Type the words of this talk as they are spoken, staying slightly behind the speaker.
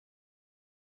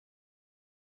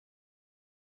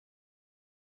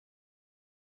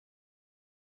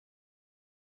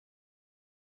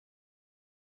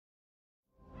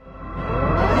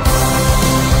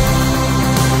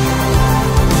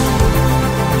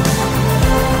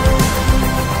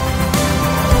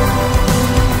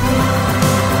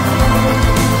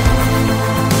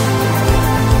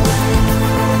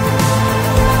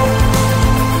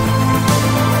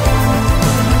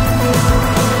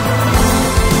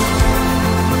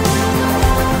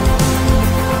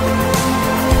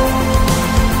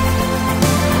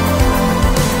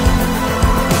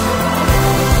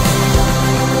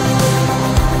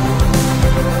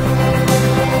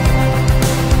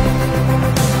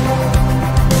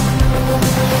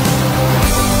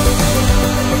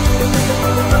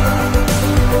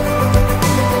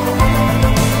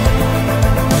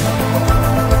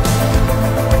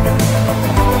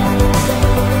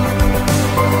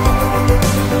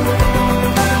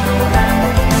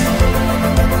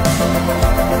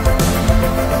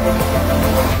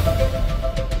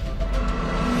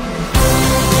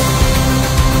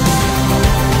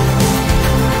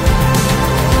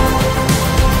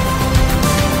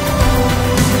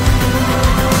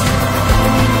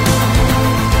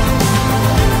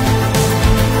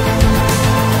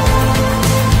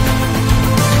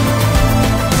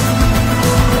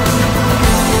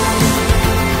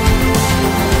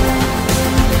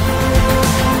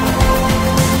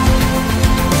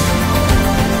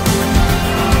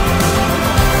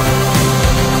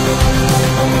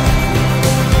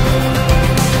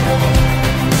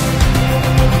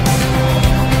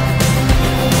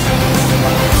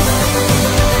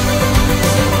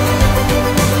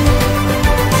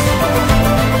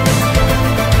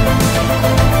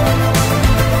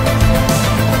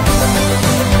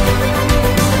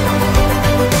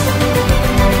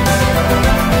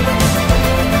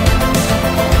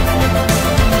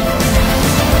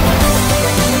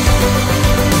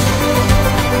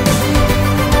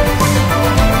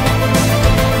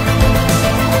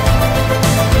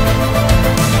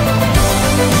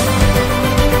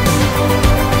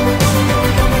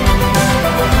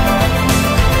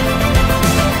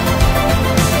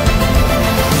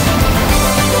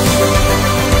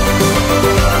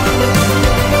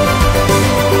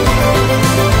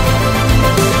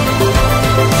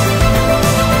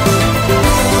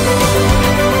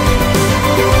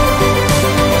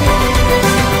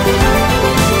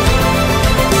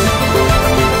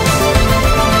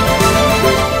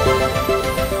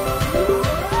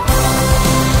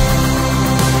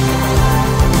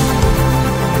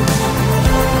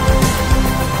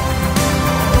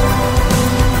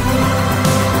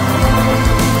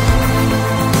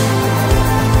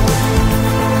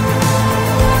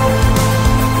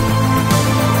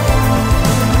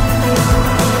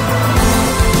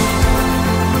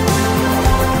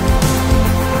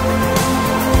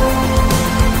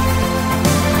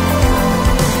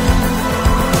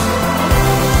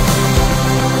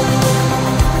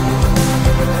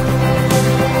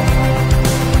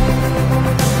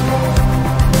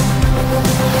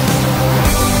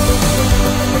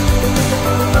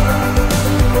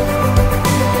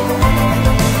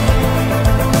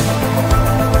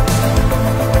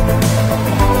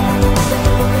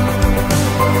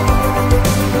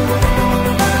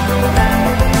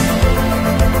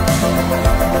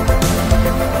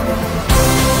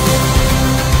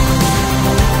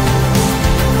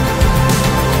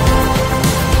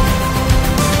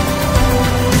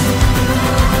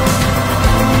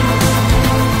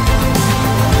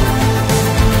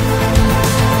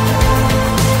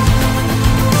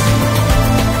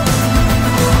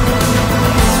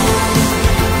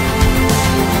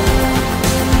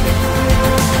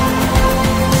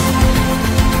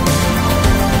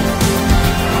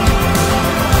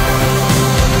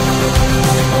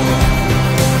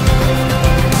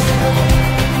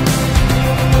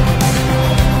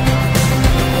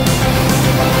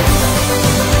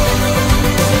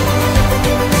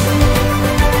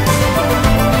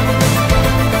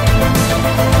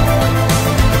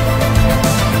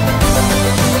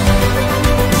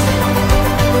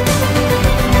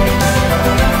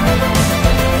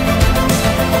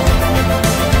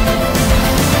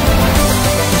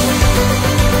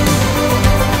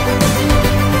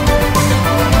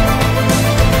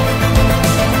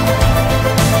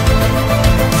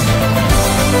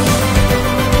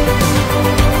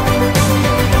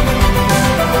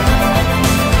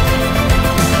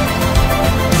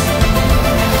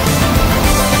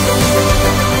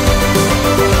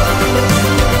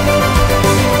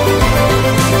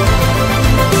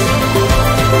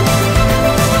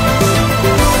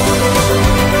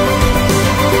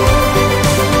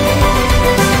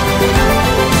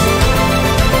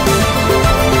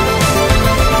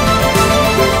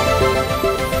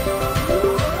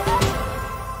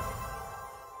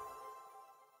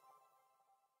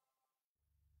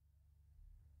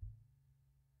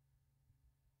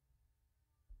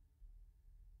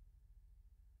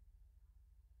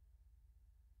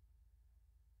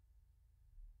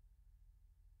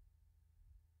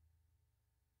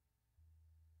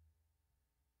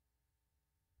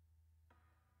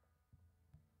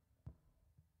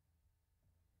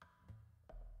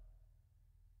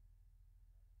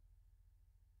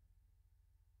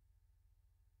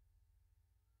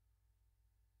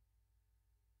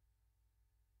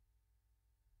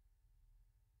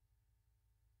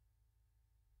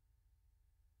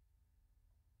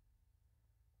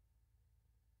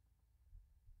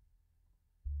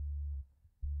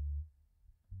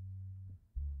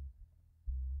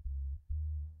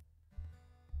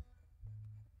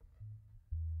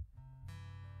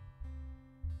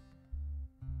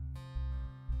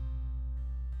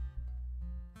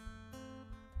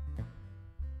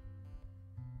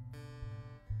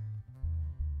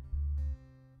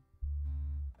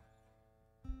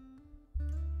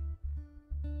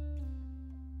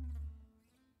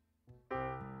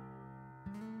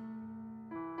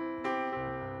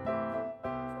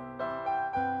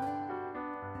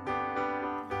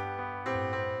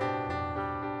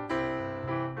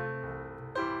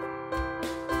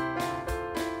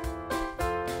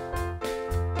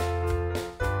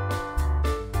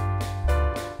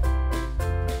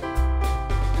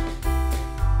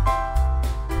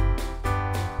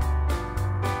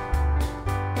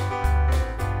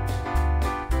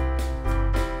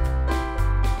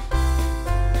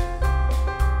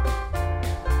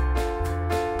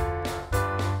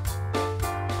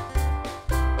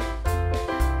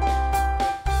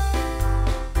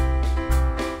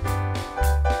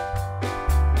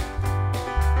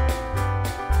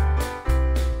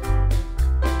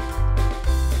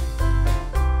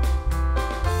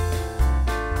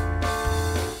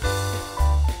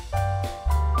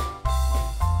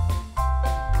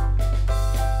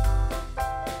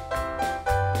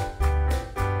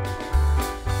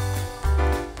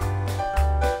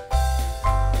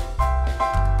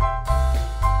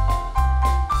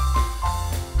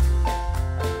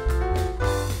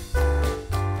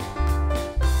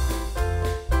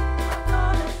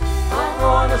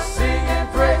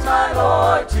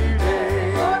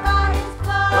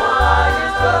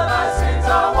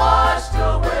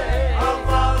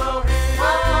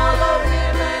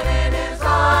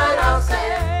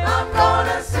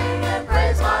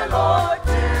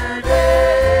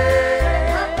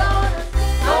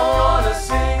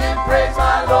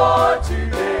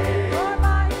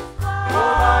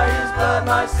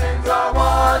sins are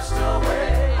washed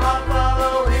away. I'll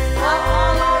follow him. I'll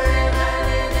follow him, and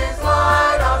in his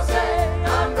light I'll say,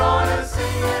 I'm gonna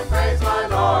sing and praise my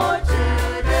Lord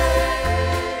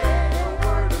today. The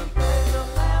word of praise, the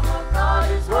Lamb of God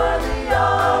is worthy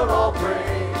of all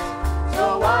praise. So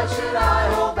why should I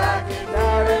hold back in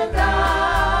fear and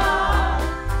doubt?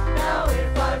 Now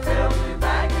if I fail to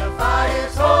magnify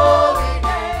his holy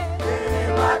name, then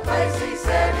in my place he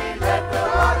said he'd let the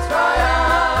rocks cry out.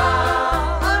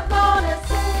 I'm gonna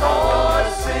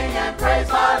sing and praise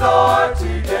my Lord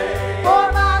today.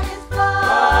 For by his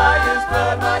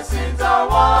blood my sins are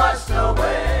washed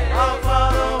away. I'll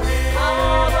follow him,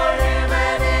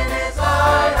 and in his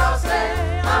light I'll say,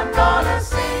 I'm gonna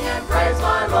sing and praise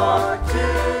my Lord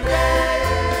today.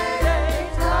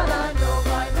 Thank God I know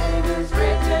my name is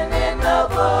written in the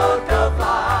book of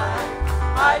life.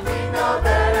 I need no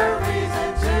better reason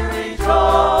to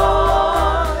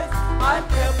rejoice. I'm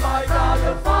kept by God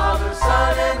the Father,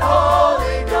 Son, and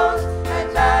Holy Ghost, and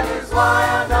that is why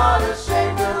I'm not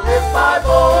ashamed to lift my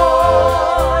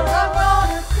voice.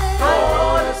 I'm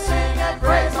gonna sing and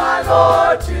praise my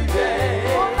Lord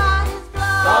today.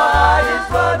 By his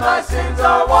blood my sins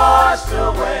are washed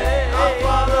away. I'll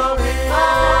follow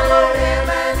him,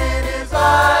 and in his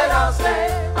light I'll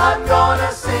say, I'm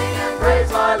gonna sing and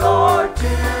praise my Lord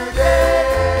today.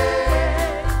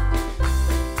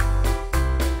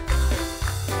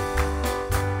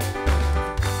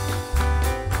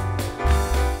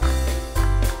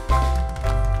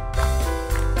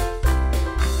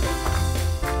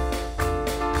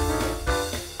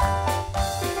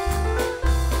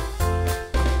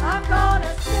 I'm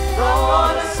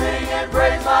gonna sing and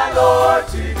praise my Lord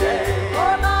today. By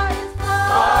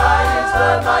his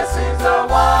blood my sins are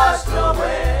washed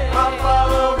away. I'll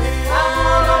follow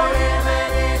him,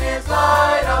 and in his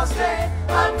light I'll stay.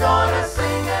 I'm gonna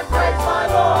sing and praise my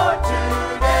Lord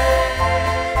today.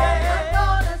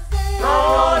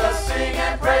 Gonna sing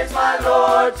and praise my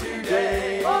Lord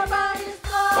today. For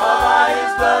by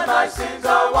his blood my sins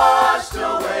are washed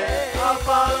away. I'll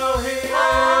follow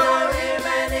him,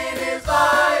 and in his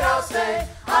light I'll stay.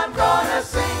 I'm gonna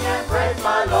sing and praise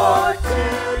my Lord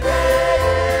today.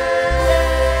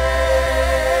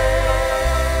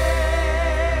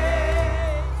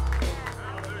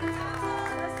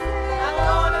 I'm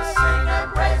gonna sing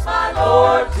and praise my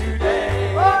Lord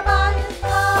today. For by his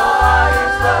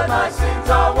blood my sins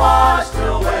are washed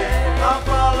away. I'll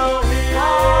follow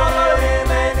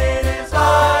him, and in his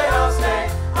light I'll stay.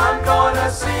 I'm gonna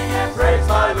sing and praise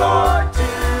my Lord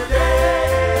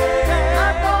today.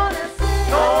 I'm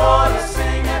gonna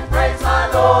sing and praise my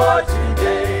Lord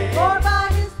today. For by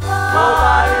his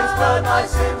blood my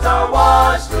sins are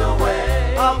washed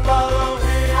away. I'll follow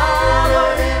him,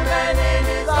 and in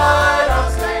his light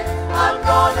I'll stay. I'm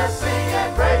gonna sing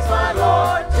and praise my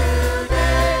Lord today.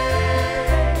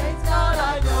 Thank God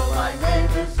I know my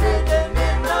name is written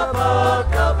in the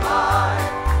book of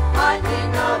life. I need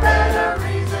no better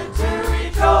reason to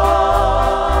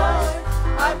rejoice.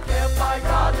 I'm kept by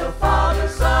God the Father,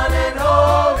 Son, and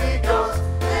Holy Ghost,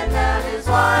 and that is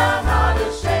why I'm not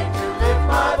ashamed to lift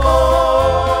my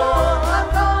voice. I'm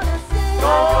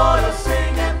gonna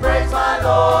sing and praise my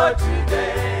Lord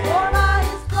today. For by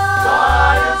his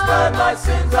blood my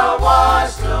sins are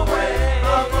washed away.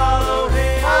 I'll follow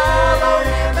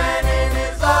him, and in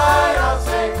his light I'll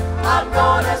say, I'm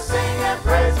gonna sing and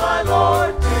praise my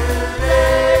Lord today.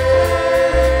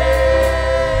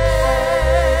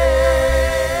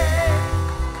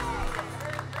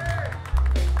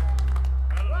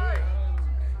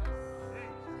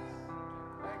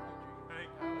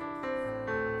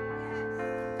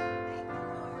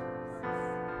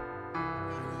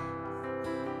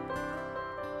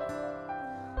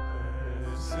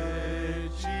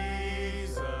 Blessed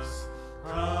Jesus,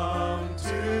 come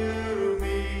to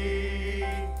me,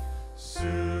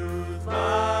 soothe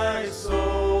my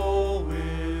soul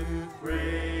with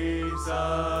grace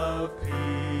of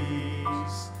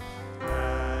peace,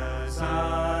 as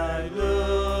I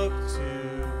look to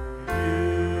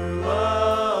you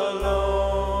alone.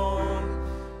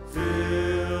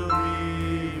 Fill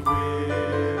me with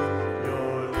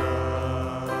your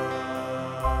love.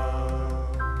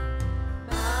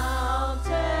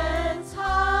 Mountains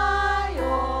high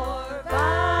or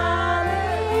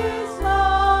valleys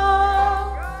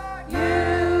low,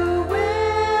 you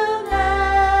will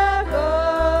never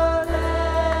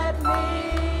let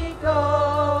me go.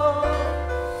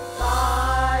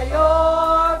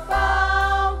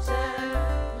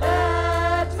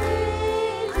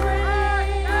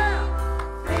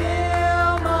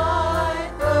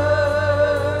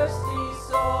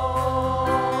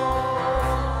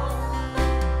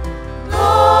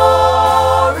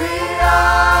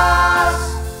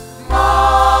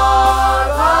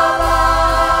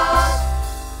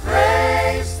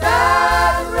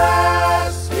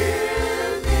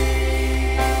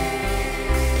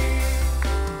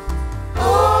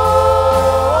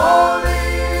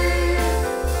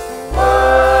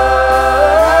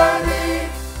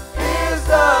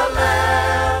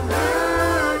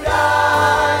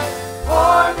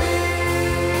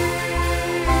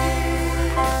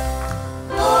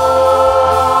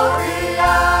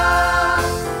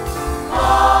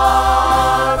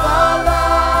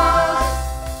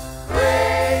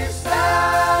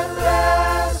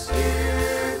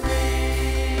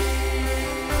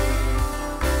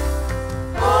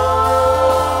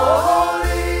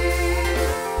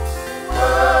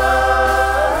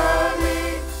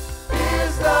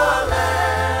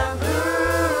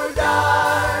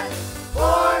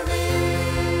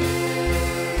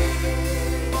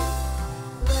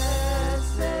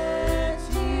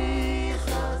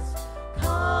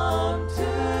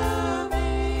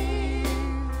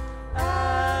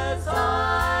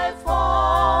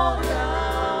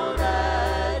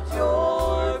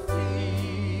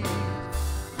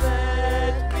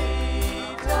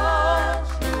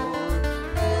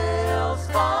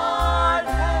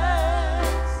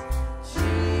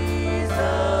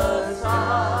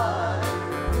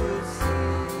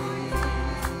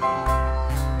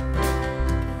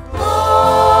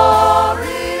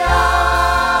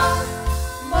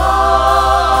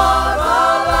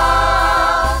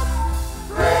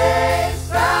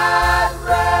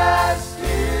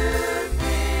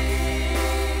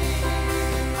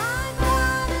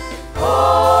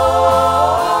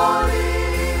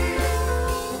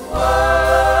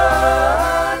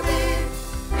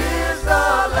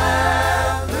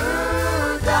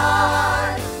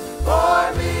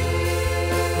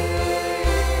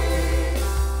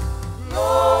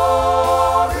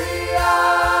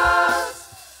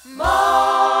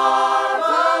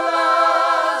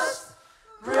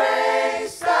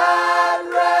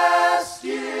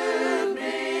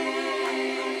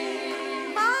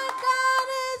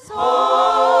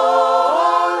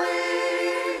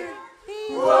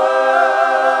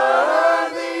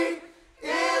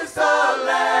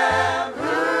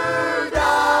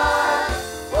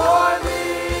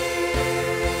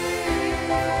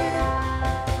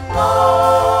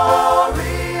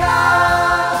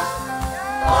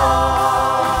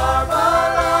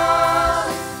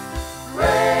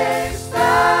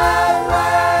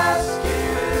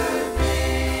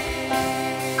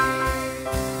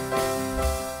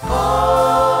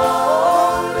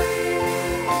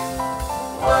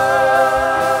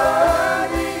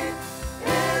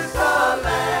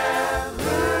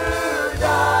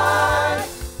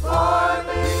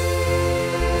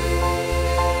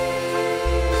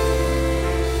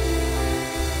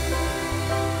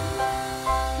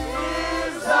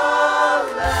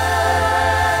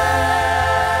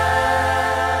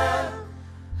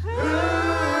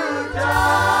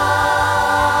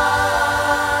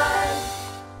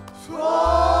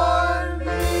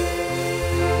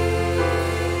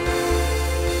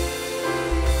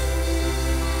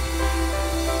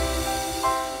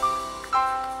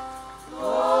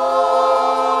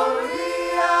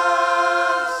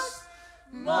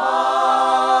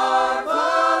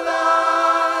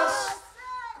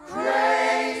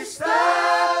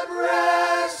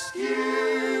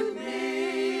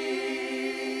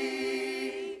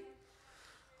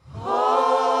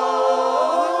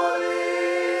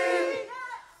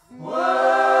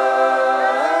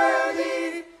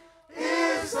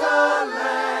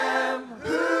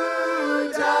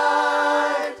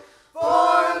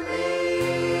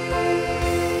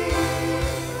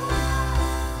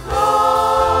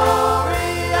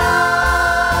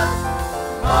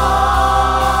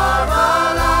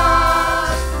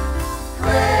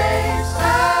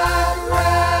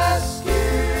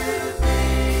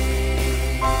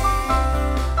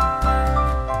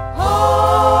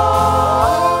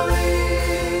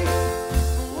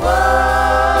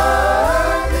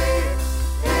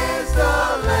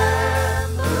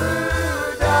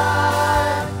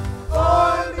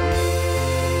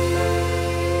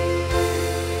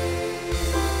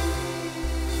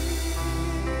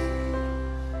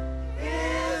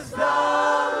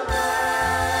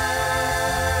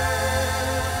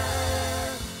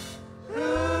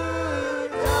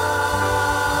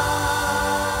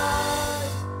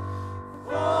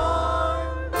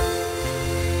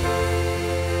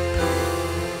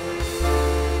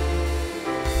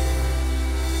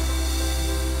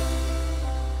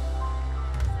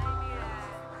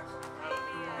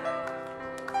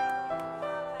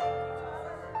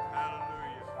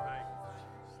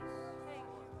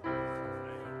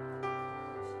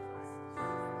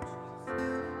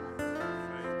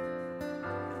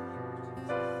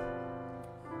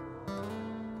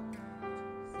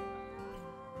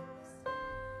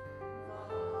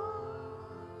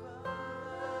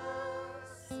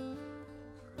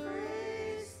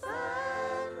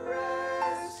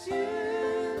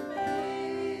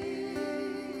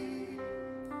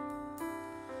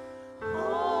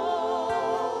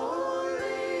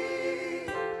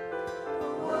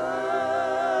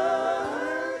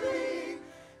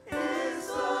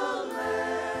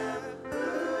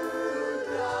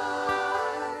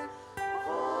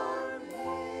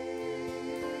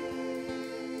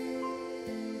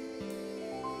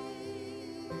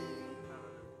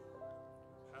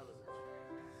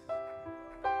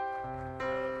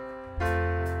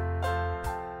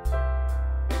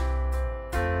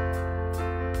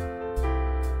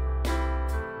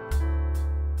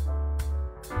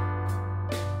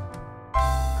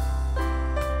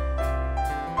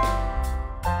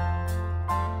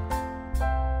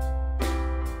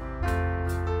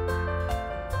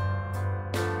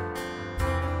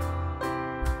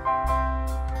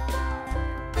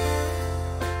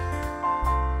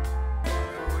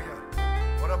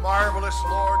 marvelous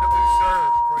Lord that we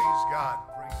serve. Praise God.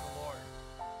 Praise the Lord.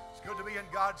 It's good to be in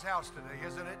God's house today,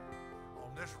 isn't it?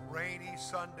 On this rainy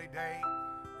Sunday day.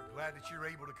 We're glad that you're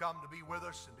able to come to be with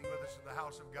us and be with us in the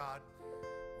house of God.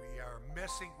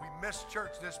 We missed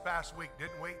church this past week,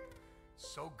 didn't we?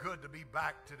 So good to be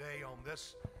back today on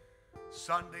this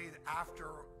Sunday after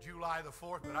July the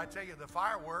 4th. But I tell you, the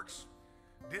fireworks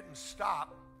didn't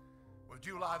stop with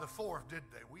July the 4th, did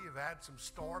they? We have had some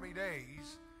stormy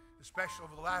days, especially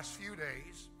over the last few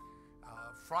days.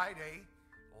 Friday,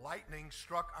 lightning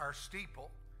struck our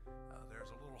steeple. There's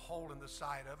a little hole in the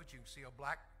side of it. You can see a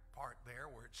black part there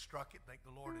where it struck it. Thank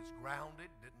the Lord it's grounded.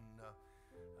 Didn't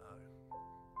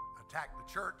attack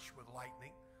the church with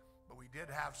lightning. But we did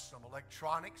have some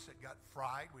electronics that got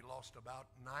fried. We lost about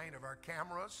 9 of our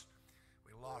cameras.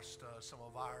 We lost some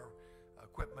of our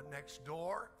equipment next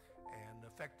door. and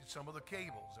affected some of the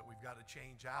cables that we've got to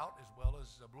change out, as well as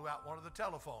blew out one of the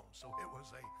telephones. So it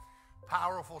was a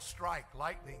powerful strike.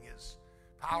 Lightning is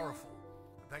powerful.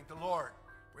 Thank the Lord.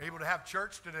 We're able to have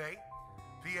church today.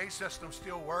 PA system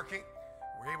still working.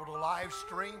 We're able to live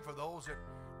stream for those that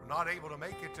were not able to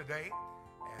make it today.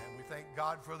 And we thank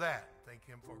God for that. Thank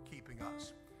Him for keeping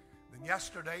us. Then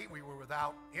yesterday we were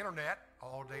without internet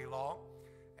all day long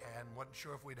and wasn't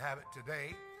sure if we'd have it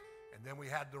today. And then we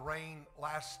had the rain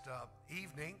last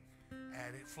evening,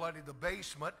 and it flooded the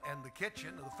basement and the kitchen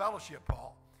of the fellowship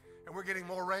hall. And we're getting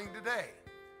more rain today.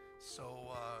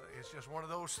 So it's just one of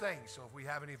those things. So if we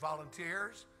have any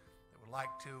volunteers that would like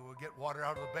to get water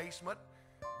out of the basement,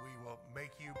 we will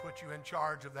put you in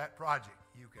charge of that project.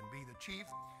 You can be the chief,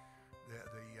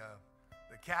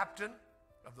 the captain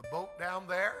of the boat down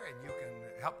there, and you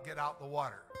can help get out the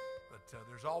water. But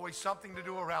there's always something to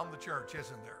do around the church,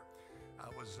 isn't there? I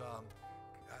was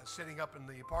sitting up in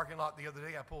the parking lot the other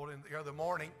day. I pulled in the other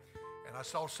morning, and I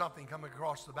saw something coming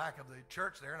across the back of the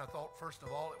church there, and I thought, first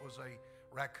of all, it was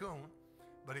a raccoon,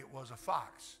 but it was a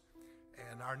fox.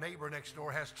 And our neighbor next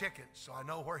door has chickens, so I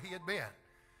know where he had been.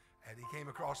 And he came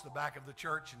across the back of the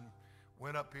church and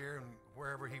went up here, and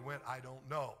wherever he went, I don't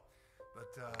know.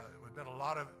 But there's been a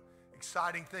lot of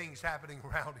exciting things happening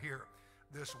around here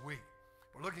this week.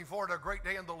 We're looking forward to a great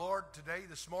day in the Lord today,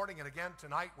 this morning, and again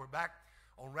tonight. We're back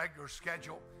on regular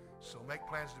schedule, so make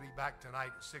plans to be back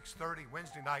tonight at 6:30.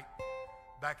 Wednesday night,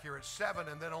 back here at 7,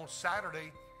 and then on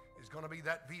Saturday is going to be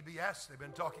that VBS they've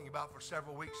been talking about for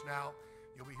several weeks now.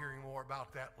 You'll be hearing more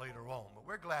about that later on, but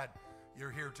we're glad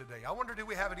you're here today. I wonder, do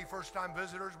we have any first-time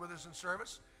visitors with us in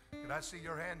service? Could I see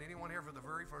your hand? Anyone here for the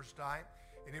very first time?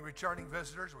 Any returning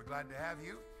visitors? We're glad to have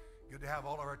you. Good to have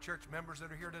all of our church members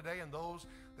that are here today, and those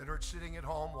that are sitting at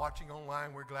home watching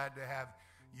online. We're glad to have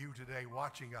you today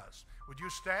watching us. Would you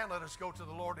stand? Let us go to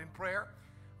the Lord in prayer.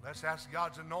 Let's ask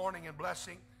God's anointing and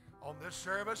blessing on this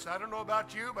service. I don't know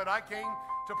about you, but I came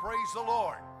to praise the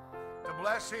Lord, to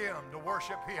bless Him, to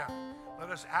worship Him. Let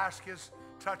us ask His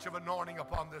touch of anointing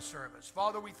upon this service.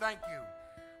 Father, we thank you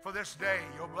for this day,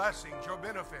 your blessings, your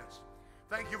benefits.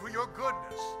 Thank you for your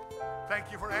goodness. Thank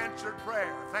you for answered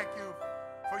prayer. Thank you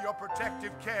for your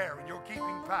protective care and your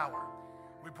keeping power.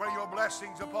 We pray your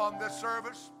blessings upon this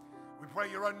service. We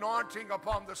pray your anointing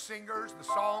upon the singers, the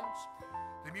songs,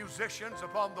 the musicians,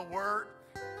 upon the word.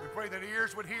 We pray that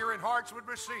ears would hear and hearts would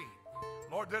receive.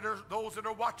 Lord, that those that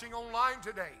are watching online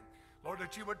today, Lord,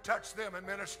 that you would touch them and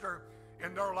minister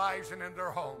in their lives and in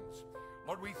their homes.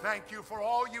 Lord, we thank you for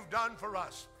all you've done for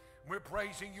us. We're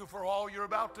praising you for all you're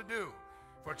about to do.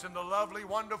 For it's in the lovely,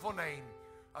 wonderful name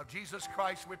of Jesus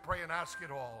Christ we pray and ask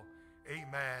it all.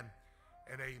 Amen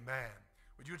and amen.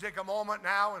 Would you take a moment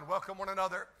now and welcome one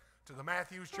another to the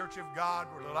Matthews Church of God.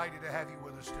 We're delighted to have you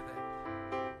with us today.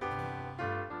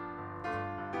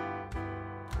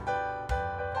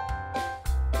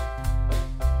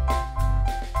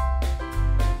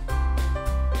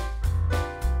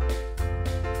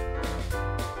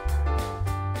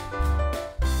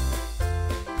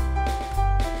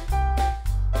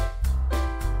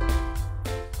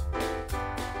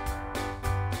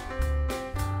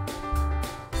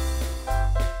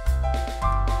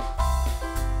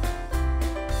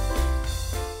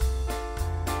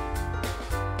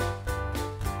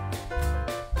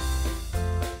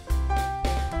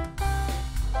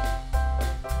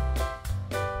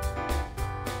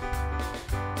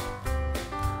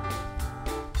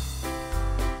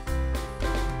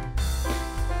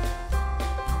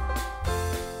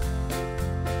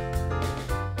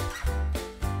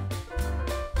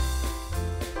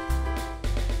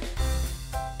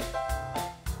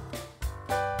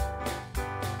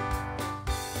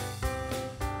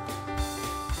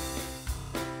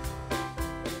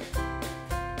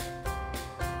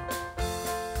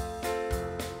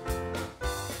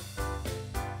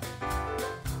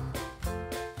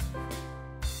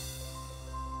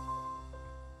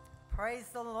 Praise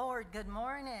the Lord. Good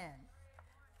morning.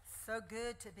 So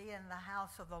good to be in the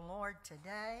house of the Lord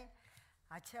today.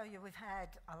 I tell you, we've had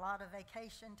a lot of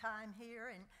vacation time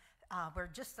here, and we're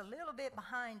just a little bit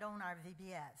behind on our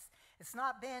VBS. It's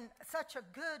not been such a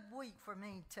good week for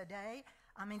me today.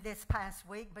 This past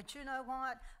week, but you know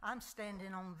what? I'm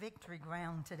standing on victory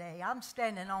ground today. I'm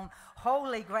standing on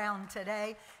holy ground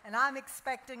today, and I'm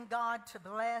expecting God to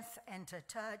bless and to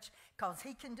touch, because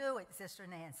He can do it, Sister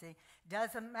Nancy.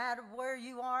 Doesn't matter where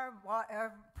you are,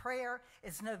 whatever, prayer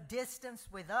is no distance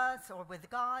with us or with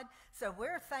God, so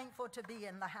we're thankful to be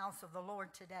in the house of the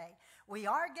Lord today. We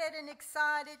are getting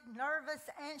excited, nervous,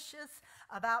 anxious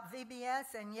about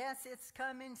VBS, and yes, it's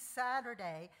coming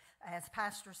Saturday, as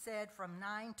Pastor said, from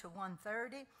 9 to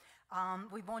 1:30.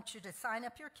 We want you to sign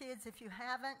up your kids if you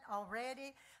haven't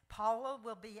already. Paula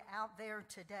will be out there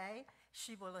today.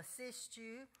 She will assist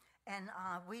you. And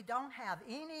we don't have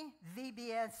any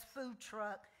VBS food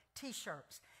truck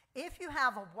T-shirts. If you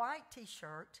have a white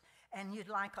T-shirt and you'd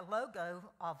like a logo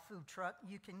of food truck,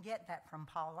 you can get that from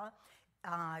Paula.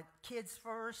 Kids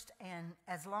first, and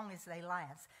as long as they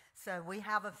last. So we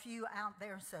have a few out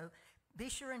there, so be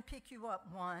sure and pick you up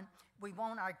one. We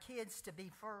want our kids to be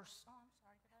first. Oh, I'm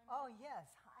sorry. Oh, yes.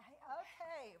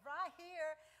 Okay, right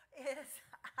here is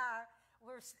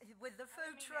we're with the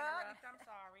food truck. I'm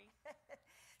sorry.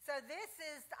 So this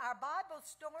is our Bible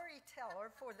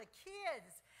storyteller for the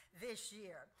kids this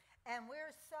year. And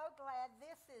we're so glad.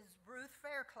 This is Ruth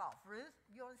Faircloth. Ruth,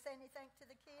 you want to say anything to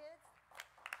the kids?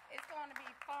 It's going to be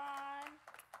fun.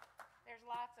 There's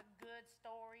lots of good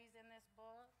stories in this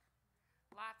book.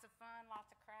 Lots of fun, lots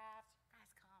of crafts.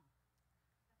 Guys, come.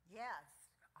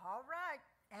 Yes. All right.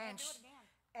 And do it again.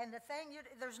 And the thing,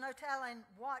 there's no telling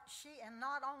what and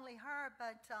not only her,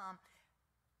 but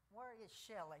where is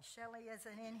Shelley? Shelley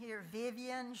isn't in here.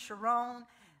 Vivian, Sharon,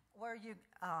 where you,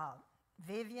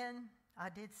 Vivian, I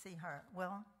did see her.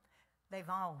 Well, they've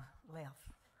all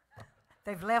left.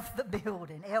 They've left the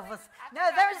building. Elvis, no,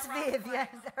 there's Vivian.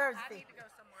 There's I Vivian. need to go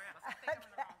somewhere else. I think I'm in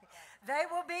the wrong place. They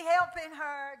will be helping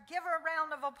her. Give her a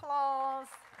round of applause.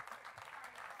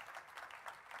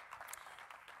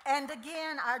 And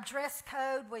again, our dress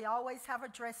code, we always have a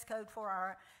dress code for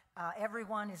our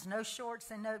everyone is no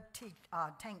shorts and no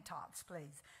tank tops,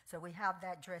 please. So we have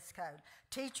that dress code.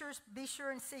 Teachers, be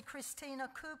sure and see Christina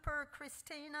Cooper.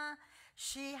 Christina,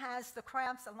 she has the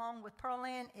crafts along with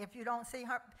Pearlyn. If you don't see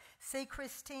her, see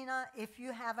Christina if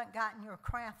you haven't gotten your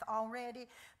craft already,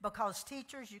 because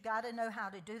teachers, you got to know how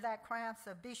to do that craft,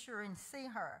 so be sure and see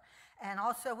her. And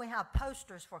also we have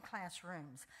posters for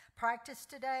classrooms. Practice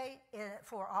today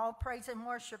for all praise and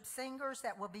worship singers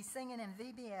that will be singing in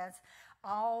VBS,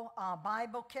 all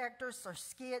Bible characters or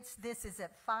skits. This is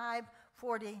at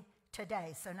 5:40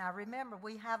 today. So now remember,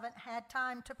 we haven't had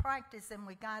time to practice, and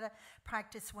we got to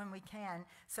practice when we can.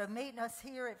 So meet us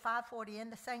here at 5:40 in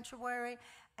the sanctuary,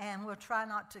 and we'll try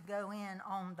not to go in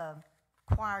on the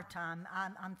choir time.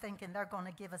 I'm thinking they're going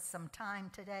to give us some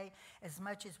time today, as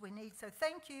much as we need. So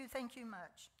thank you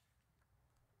much.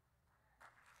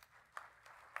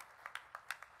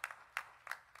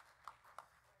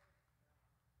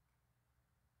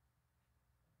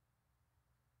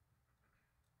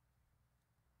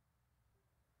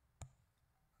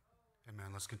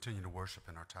 Amen. Let's continue to worship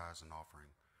in our tithes and offering.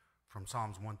 From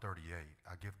Psalms 138,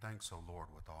 I give thanks, O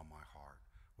Lord, with all my heart.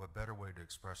 What better way to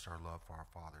express our love for our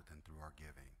Father than through our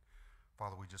giving?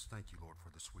 Father, we just thank you, Lord,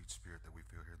 for the sweet spirit that we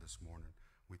feel here this morning.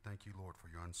 We thank you, Lord, for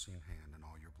your unseen hand and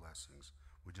all your blessings.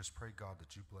 We just pray, God,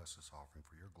 that you bless this offering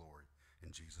for your glory.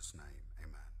 In Jesus' name,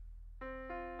 amen.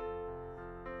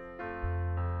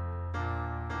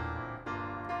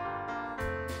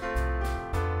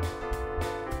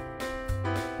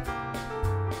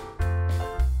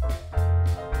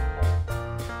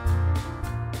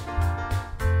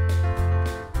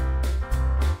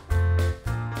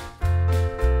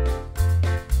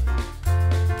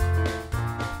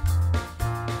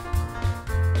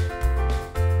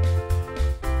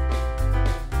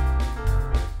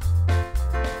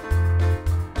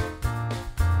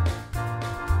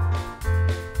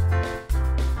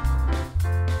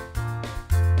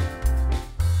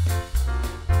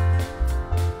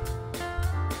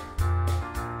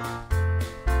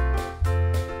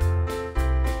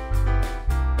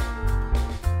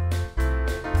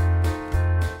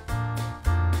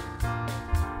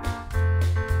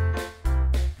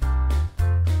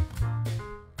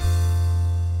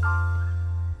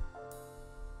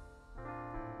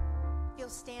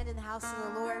 Stand in the house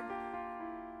of the Lord.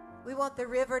 We want the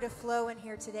river to flow in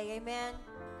here today. Amen.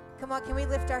 Come on, can we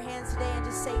lift our hands today and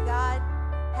just say, God,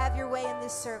 have your way in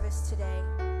this service today.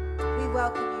 We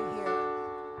welcome you here.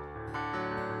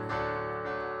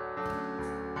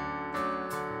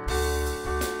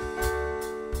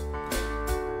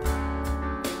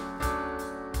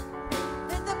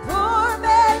 Let the poor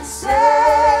man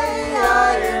say,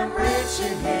 I am rich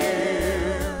in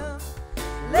him.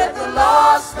 Let the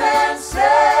lost man say,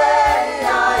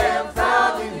 I am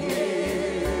found in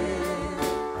him.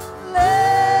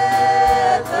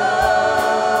 Let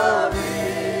the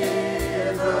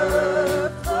river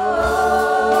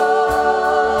flow.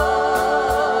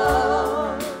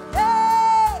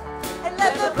 Hey! And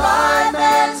let the blind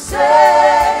man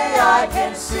say, I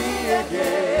can see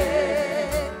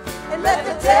again. And let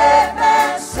the dead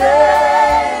man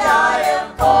say, I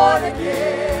am born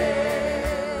again.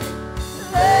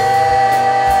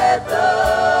 Let the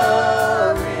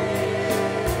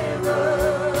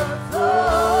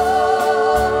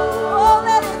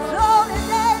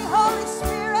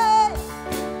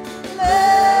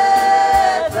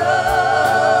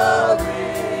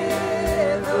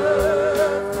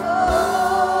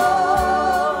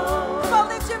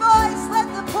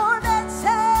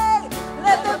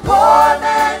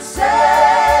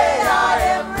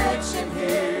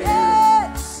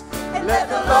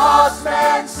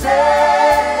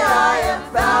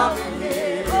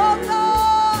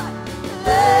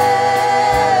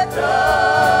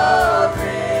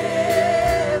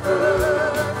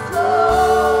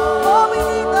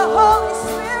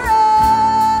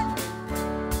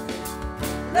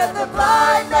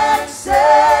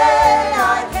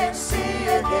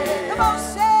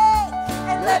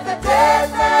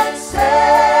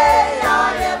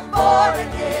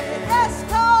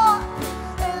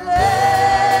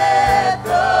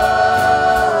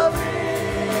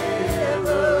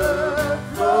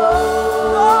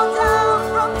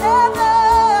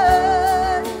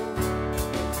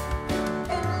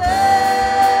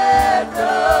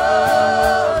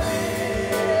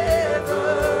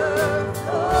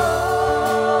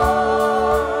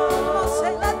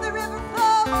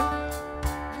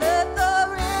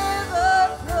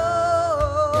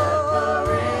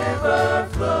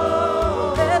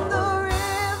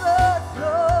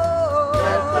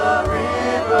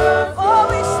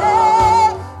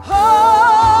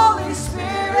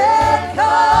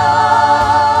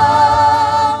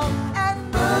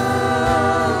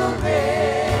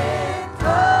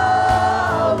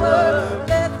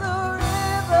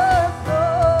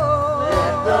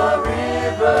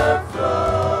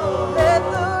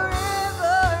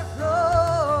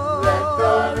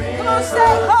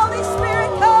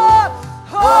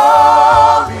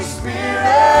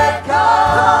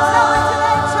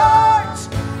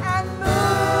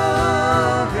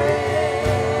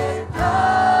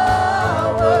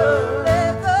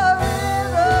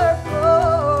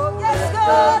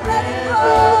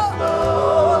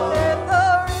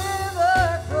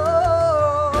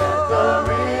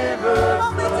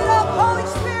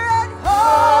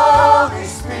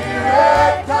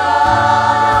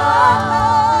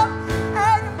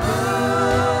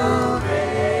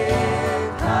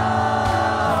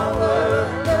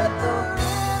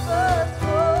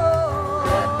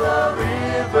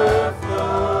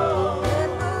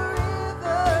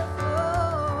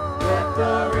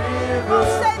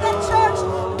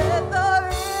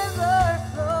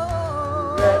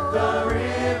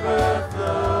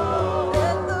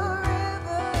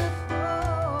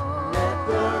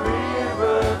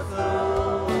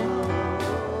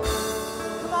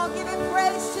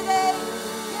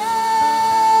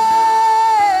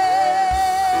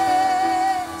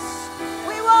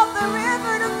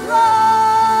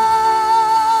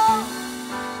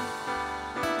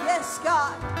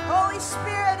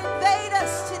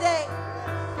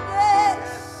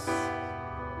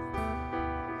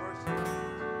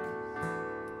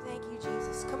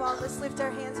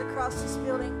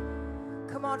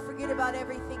on, forget about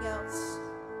everything else.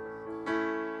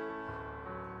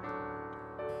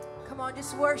 Come on,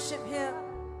 just worship Him.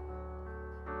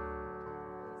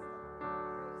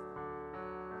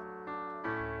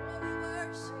 Oh, we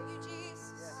worship you,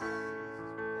 Jesus.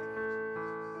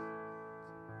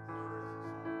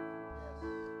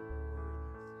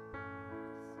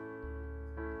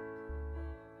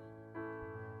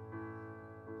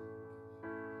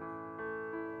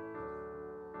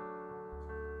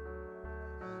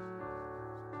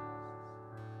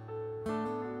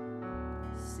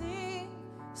 Sing,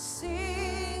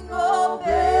 sing, oh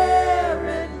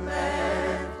barren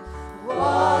land,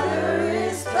 water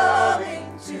is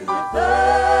coming to the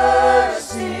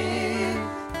thirsty.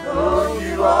 Though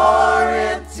you are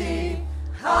empty,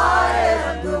 I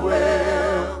am the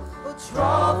well. Will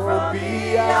draw from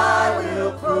me, I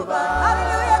will provide.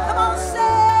 Hallelujah! Come on,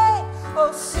 sing,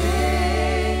 oh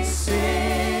sing,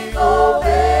 sing, oh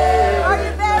barren. Are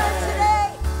you barren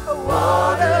today?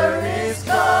 Water is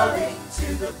coming to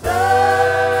the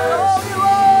thirsty.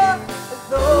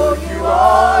 Though you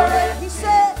are, and He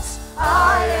says,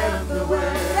 I am the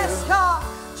well. Yes, God.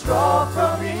 Draw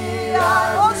from me,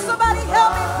 oh, somebody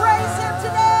help me praise Him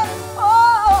today.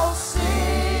 Oh,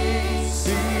 sing,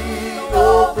 sing,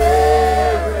 oh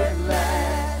barren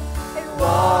land, and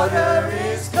water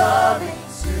is coming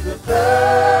to the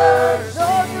thirsty.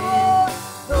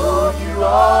 Though you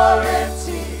are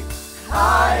empty,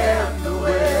 I am the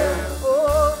well.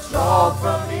 Oh, draw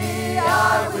from me,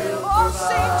 I will provide.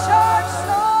 Sing, church,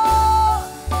 Lord.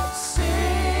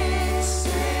 Sing,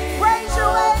 sing. Praise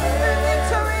your way through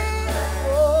victory.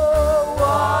 Oh,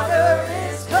 water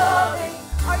is coming.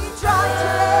 Are you dry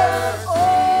today?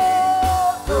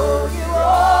 Oh, though you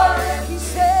are, and He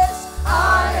says,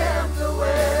 I am the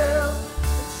well.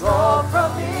 Draw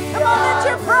from me. Come on, let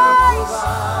your praise.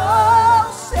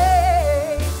 Oh,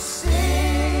 sing,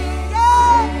 sing.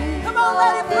 Yeah. Come on,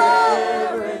 let it flow.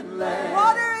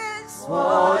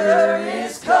 Water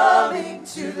is coming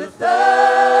to the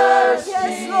thirsty.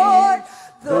 Yes, Lord.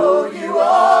 Though you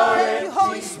are empty,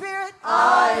 Holy Spirit,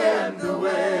 I am the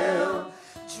well.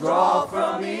 Draw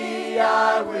from me,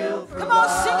 I will provide. Come on,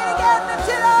 sing it again, lift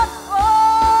it up.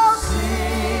 Oh,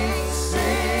 sing,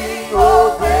 sing,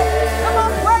 oh baby. Come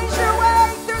on, praise your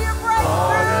way through your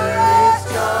breakthrough. Yes,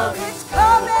 it's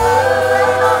coming.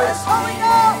 Rain on us, Holy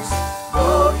Ghost.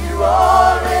 Though you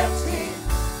are empty,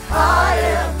 I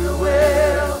am the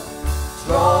well.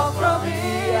 Draw from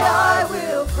me, I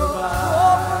will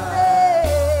provide.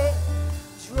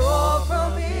 Draw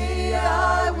from me,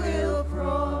 I will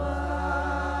provide.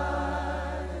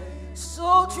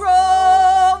 So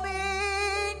draw me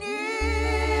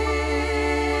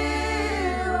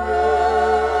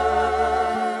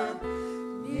nearer,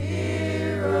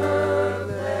 nearer,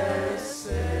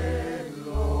 blessed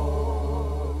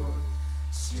Lord,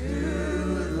 to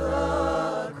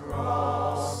the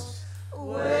cross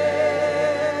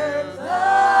where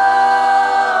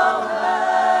Thou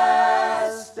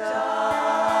hast died.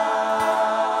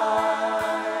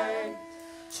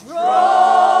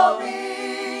 Draw me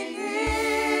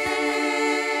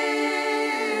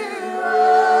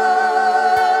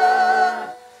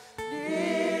nearer,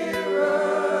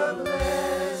 nearer,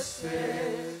 blessed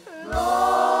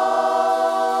Lord,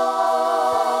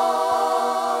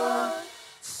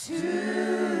 to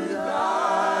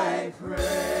Thy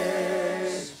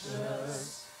precious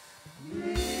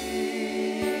bleeding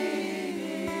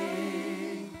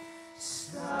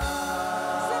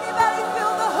side. Does anybody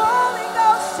feel the Holy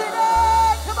Ghost today?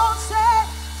 Come on, say,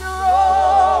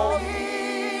 draw me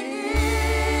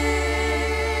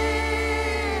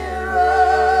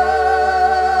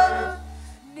nearer,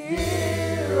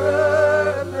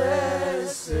 nearer,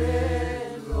 blessed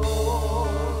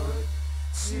Lord,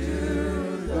 to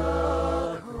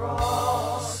the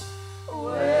cross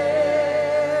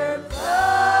where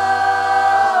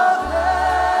Thou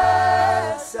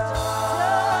hast died.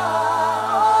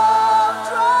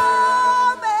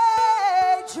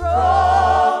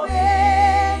 Draw me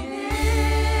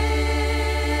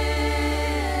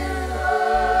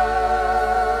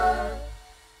nearer,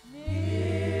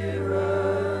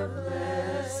 nearer,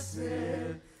 blessed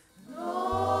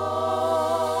Lord,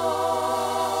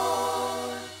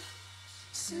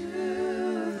 to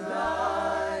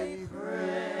Thy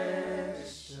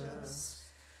precious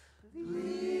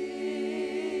bleeding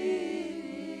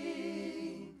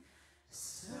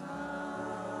side.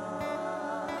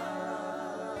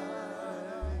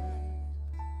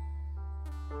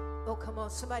 Oh, come on.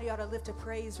 Somebody ought to lift a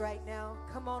praise right now.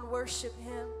 Come on, worship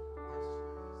Him.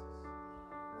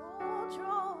 Oh,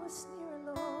 draw us near,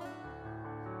 Lord.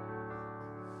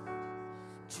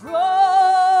 Draw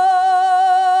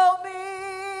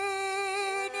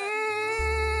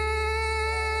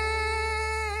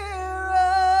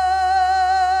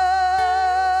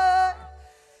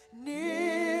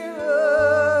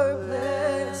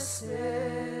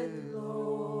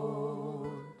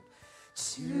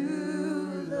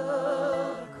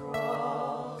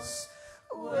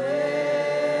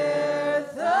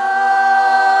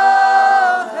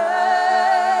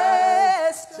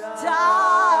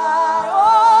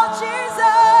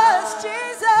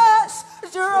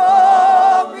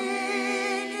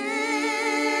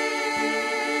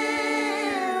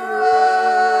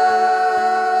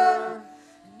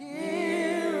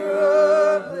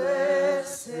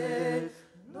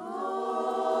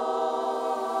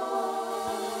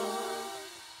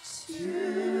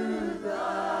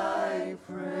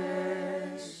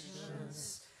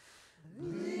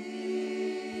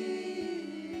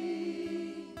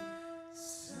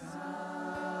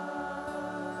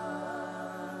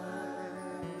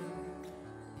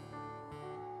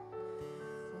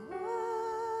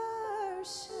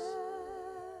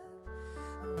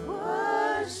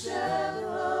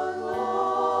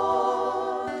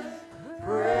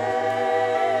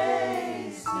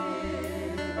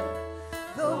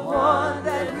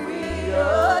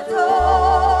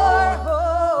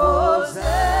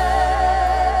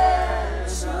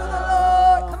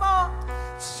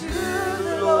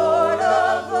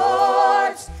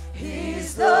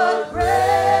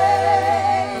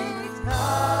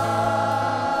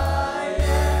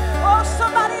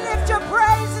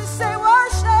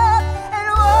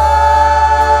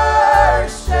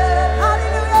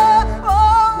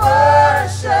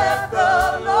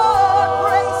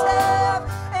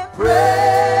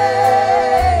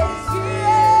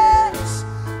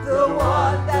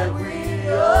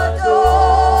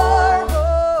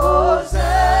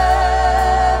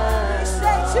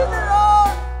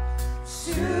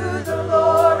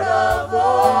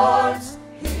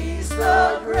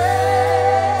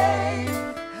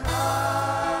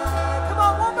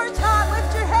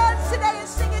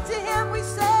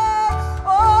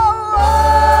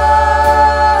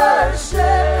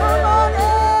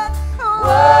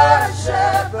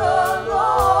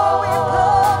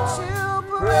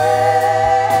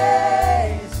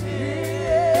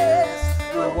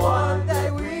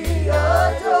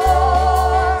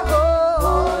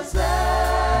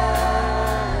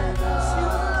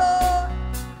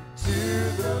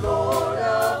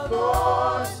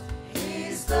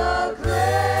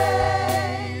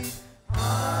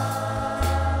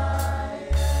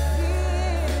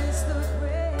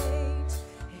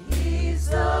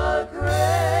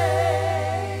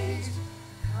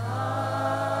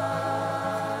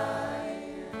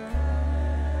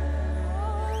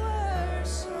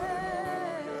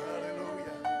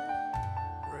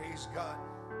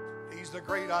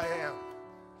I Am.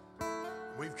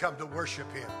 We've come to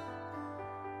worship him.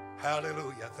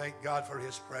 Hallelujah. Thank God for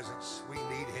his presence. We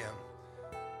need him.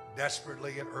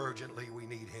 Desperately and urgently we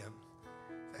need him.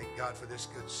 Thank God for this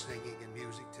good singing and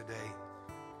music today.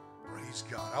 Praise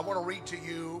God. I want to read to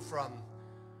you from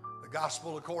the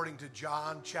Gospel according to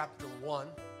John chapter 1,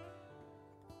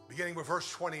 beginning with verse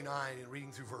 29 and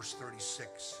reading through verse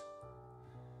 36.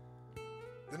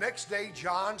 The next day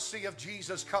John seeth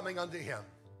Jesus coming unto him,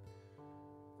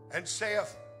 and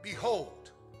saith,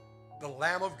 Behold, the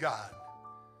Lamb of God,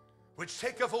 which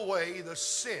taketh away the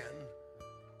sin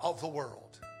of the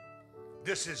world.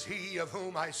 This is he of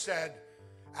whom I said,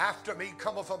 After me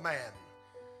cometh a man,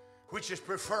 which is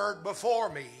preferred before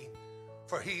me,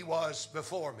 for he was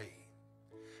before me.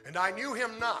 And I knew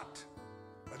him not,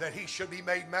 but that he should be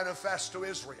made manifest to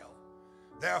Israel.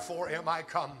 Therefore am I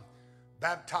come,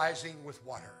 baptizing with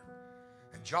water.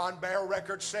 And John bare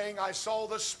record, saying, I saw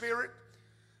the Spirit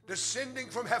descending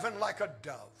from heaven like a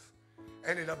dove,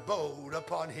 and it abode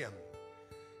upon him.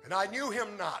 And I knew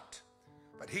him not,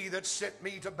 but he that sent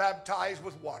me to baptize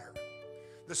with water,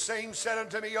 the same said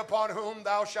unto me, Upon whom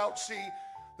thou shalt see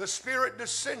the Spirit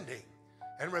descending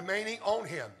and remaining on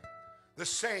him, the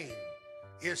same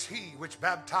is he which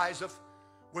baptizeth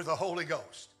with the Holy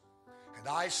Ghost. And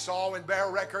I saw and bear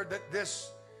record that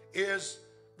this is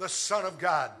the Son of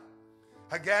God.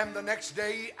 Again, the next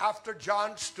day after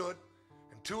John stood,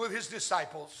 and two of his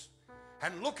disciples,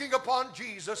 and looking upon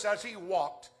Jesus as he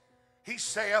walked, he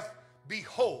saith,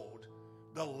 Behold,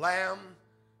 the Lamb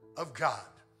of God.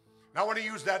 Now I want to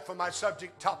use that for my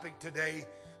subject topic today.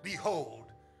 Behold,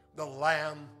 the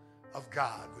Lamb of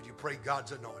God. Would you pray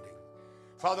God's anointing?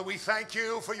 Father, we thank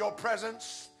you for your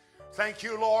presence. Thank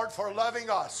you, Lord, for loving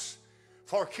us,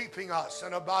 for keeping us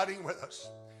and abiding with us.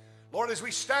 Lord, as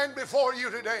we stand before you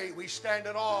today, we stand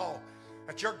in awe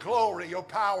at your glory, your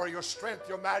power, your strength,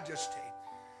 your majesty.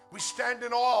 We stand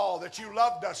in awe that you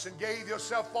loved us and gave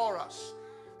yourself for us,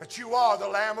 that you are the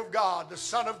Lamb of God, the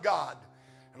Son of God.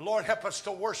 And Lord, help us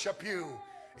to worship you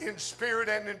in spirit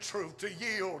and in truth, to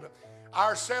yield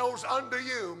ourselves unto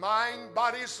you, mind,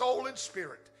 body, soul, and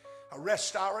spirit.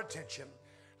 Arrest our attention.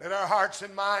 Let our hearts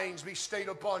and minds be stayed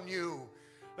upon you.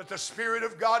 Let the Spirit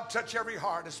of God touch every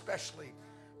heart, especially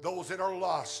those that are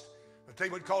lost, that they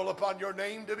would call upon your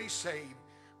name to be saved.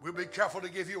 We'll be careful to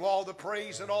give you all the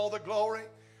praise and all the glory,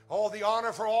 all the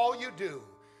honor for all you do.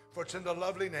 For it's in the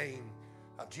lovely name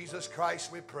of Jesus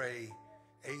Christ we pray.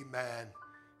 Amen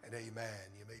and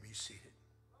amen. You may be seated.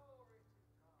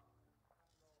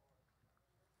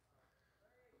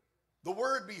 The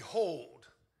word behold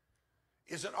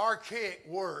is an archaic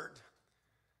word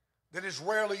that is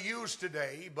rarely used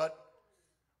today, but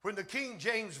when the King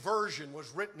James Version was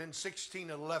written in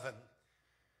 1611,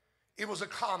 it was a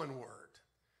common word.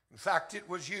 In fact, it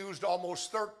was used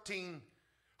almost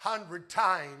 1,300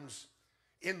 times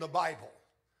in the Bible.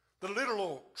 The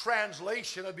literal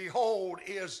translation of behold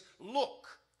is look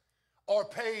or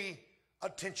pay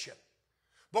attention.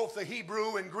 Both the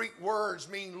Hebrew and Greek words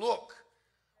mean look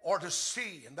or to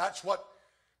see, and that's what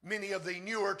many of the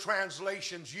newer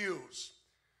translations use.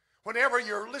 Whenever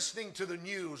you're listening to the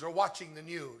news or watching the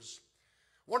news,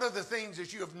 one of the things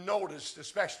that you have noticed,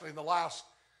 especially in the last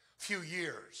few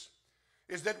years,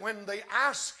 is that when they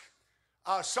ask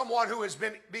someone who has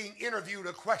been being interviewed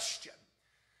a question,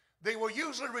 they will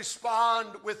usually respond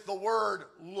with the word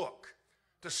look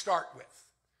to start with.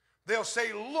 They'll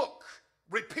say look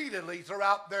repeatedly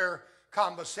throughout their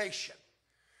conversation.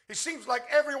 It seems like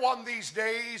everyone these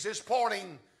days is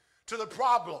pointing to the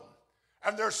problem,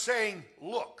 and they're saying,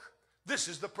 look, this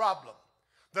is the problem.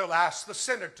 They'll ask the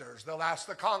senators, they'll ask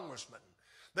the congressmen,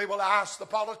 they will ask the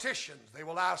politicians, they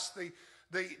will ask the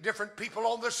different people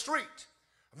on the street.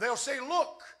 They'll say,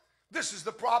 look, this is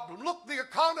the problem. Look, the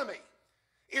economy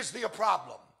is the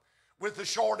problem, with the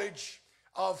shortage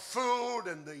of food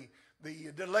and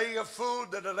the delay of food,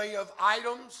 the delay of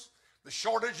items, the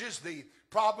shortages, the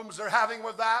problems they're having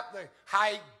with that, the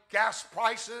high gas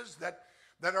prices that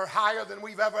are higher than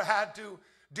we've ever had to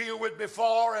deal with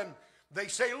before. And they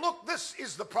say, look, this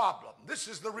is the problem. This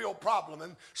is the real problem.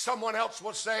 And someone else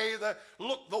will say,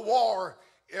 look, the war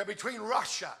between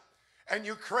Russia and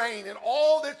Ukraine and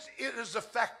all that it is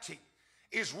affecting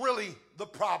is really the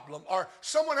problem. Or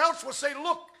someone else will say,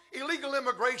 look, illegal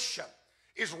immigration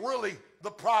is really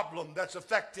the problem that's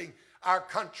affecting our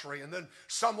country. And then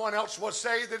someone else will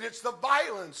say that it's the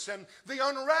violence and the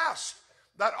unrest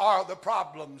that are the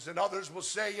problems. And others will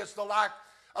say it's the lack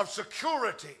of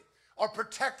security or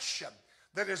protection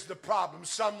that is the problem.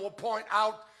 Some will point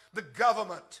out the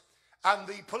government and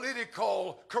the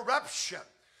political corruption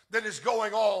that is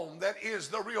going on that is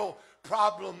the real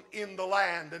problem in the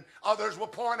land. And others will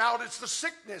point out it's the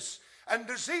sickness and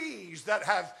disease that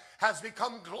has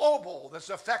become global, that's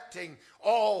affecting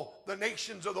all the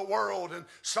nations of the world. And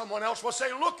someone else will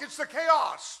say, look, it's the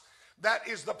chaos that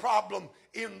is the problem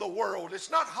in the world.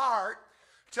 It's not hard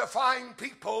to find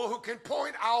people who can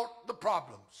point out the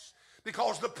problems,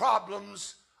 because the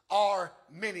problems are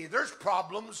many. There's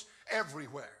problems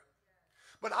everywhere.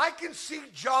 But I can see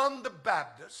John the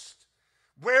Baptist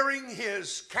wearing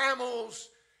his camel's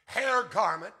hair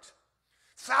garment,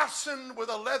 fastened with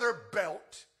a leather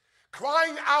belt,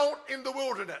 crying out in the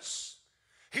wilderness.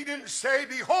 He didn't say,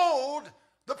 behold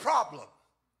the problem.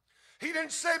 He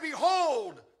didn't say,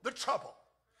 behold the trouble.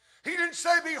 He didn't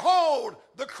say, behold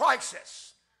the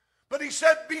crisis. But he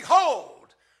said,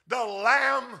 behold the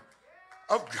Lamb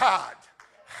of God.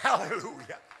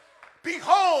 Hallelujah.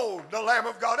 Behold the Lamb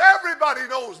of God. Everybody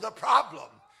knows the problem,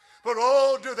 but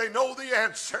oh, do they know the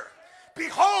answer?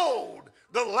 Behold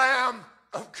the Lamb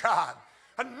of God.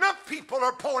 Enough people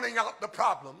are pointing out the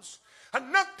problems.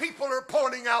 Enough people are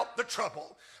pointing out the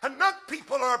trouble. Enough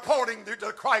people are pointing to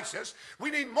the crisis.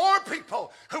 We need more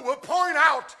people who will point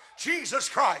out Jesus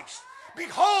Christ.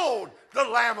 Behold the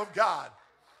Lamb of God.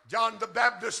 John the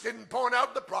Baptist didn't point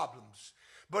out the problems,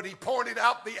 but he pointed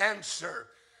out the answer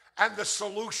and the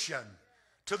solution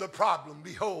to the problem.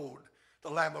 Behold the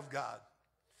Lamb of God.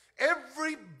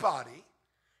 Everybody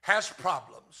has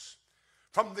problems,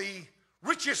 from the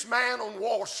richest man on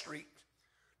Wall Street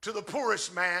to the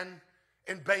poorest man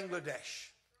in Bangladesh.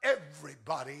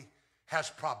 Everybody has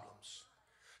problems.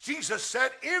 Jesus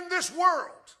said, in this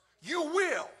world you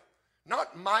will,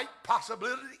 not might,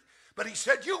 possibility, but he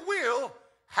said you will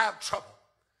have trouble.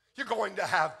 You're going to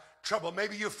have trouble.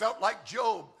 Maybe you felt like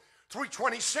Job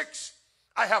 3:26.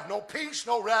 I have no peace,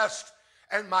 no rest,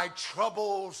 and my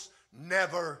troubles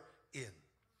never end.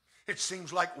 It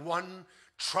seems like one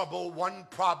trouble, one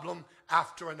problem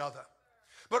after another.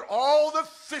 But all the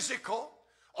physical,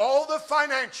 all the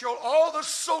financial, all the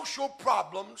social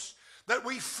problems that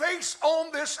we face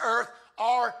on this earth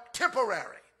are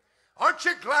temporary. Aren't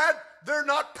you glad they're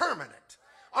not permanent?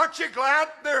 Aren't you glad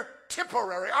they're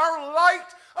temporary? Our light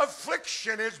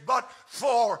affliction is but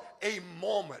for a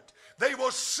moment. They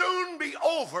will soon be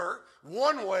over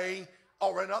one way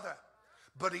or another.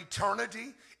 But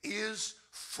eternity is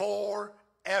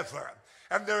forever.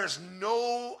 And there is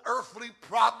no earthly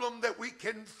problem that we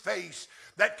can face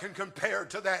that can compare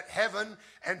to that. Heaven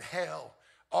and hell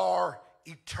are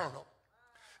eternal.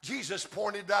 Jesus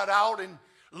pointed that out in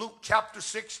Luke chapter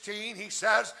 16. He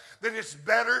says that it's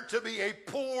better to be a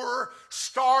poor,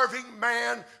 starving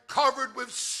man covered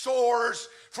with sores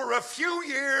for a few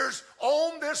years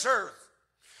on this earth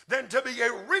than to be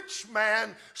a rich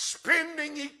man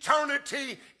spending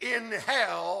eternity in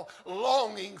hell,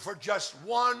 longing for just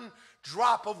one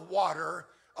drop of water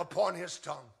upon his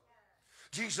tongue.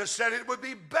 Jesus said it would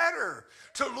be better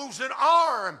to lose an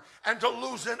arm and to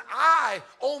lose an eye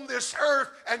on this earth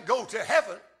and go to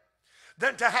heaven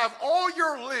than to have all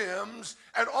your limbs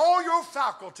and all your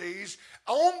faculties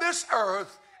on this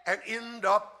earth and end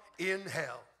up in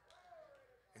hell.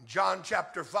 In John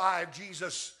chapter 5,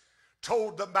 Jesus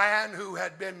told the man who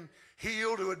had been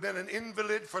healed, who had been an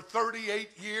invalid for 38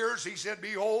 years, he said,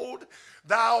 behold,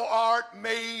 thou art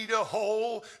made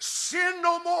whole. Sin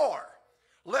no more,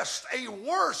 lest a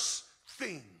worse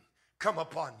thing come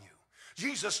upon you.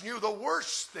 Jesus knew the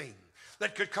worst thing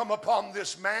that could come upon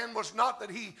this man was not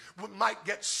that he might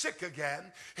get sick again.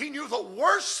 He knew the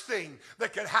worst thing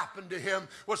that could happen to him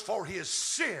was for his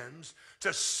sins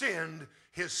to send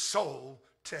his soul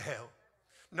to hell.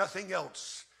 Nothing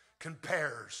else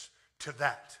compares to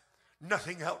that.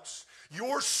 Nothing else.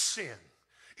 Your sin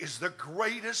is the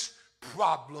greatest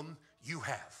problem you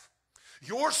have.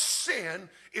 Your sin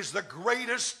is the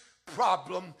greatest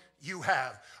problem you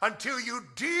have. Until you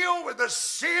deal with the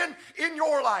sin in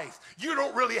your life, you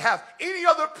don't really have any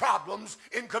other problems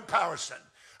in comparison.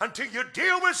 Until you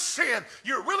deal with sin,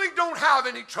 you really don't have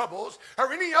any troubles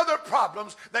or any other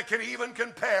problems that can even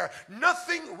compare.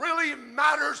 Nothing really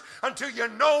matters until you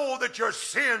know that your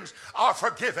sins are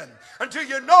forgiven. Until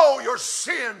you know your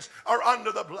sins are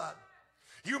under the blood.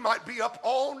 You might be up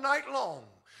all night long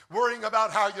worrying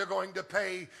about how you're going to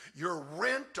pay your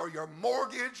rent or your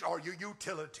mortgage or your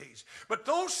utilities. But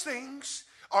those things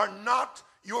are not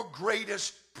your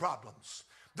greatest problems.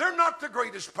 They're not the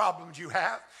greatest problems you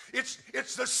have.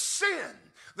 It's the sin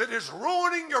that is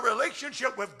ruining your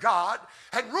relationship with God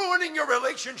and ruining your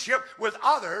relationship with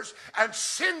others and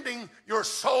sending your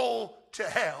soul to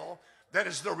hell that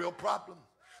is the real problem.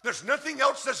 There's nothing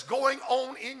else that's going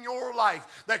on in your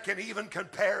life that can even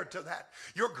compare to that.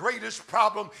 Your greatest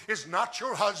problem is not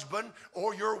your husband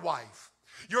or your wife.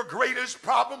 Your greatest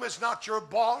problem is not your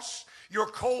boss, your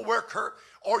co-worker,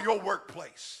 or your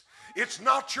workplace. It's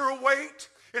not your weight.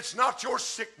 It's not your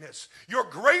sickness. Your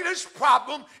greatest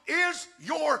problem is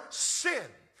your sin.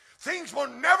 Things will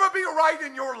never be right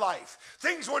in your life.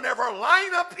 Things will never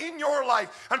line up in your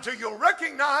life until you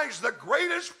recognize the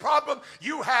greatest problem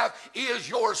you have is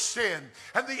your sin.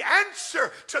 And the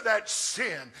answer to that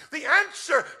sin, the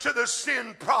answer to the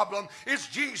sin problem is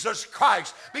Jesus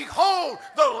Christ. Behold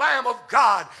the Lamb of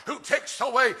God who takes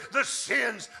away the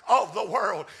sins of the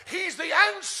world. He's the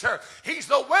answer. He's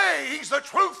the way. He's the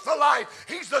truth, the life.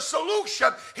 He's the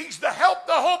solution. He's the help,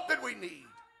 the hope that we need.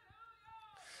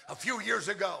 A few years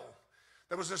ago,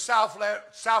 there was a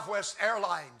Southwest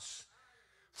Airlines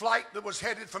flight that was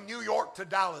headed from New York to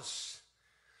Dallas.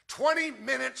 20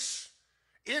 minutes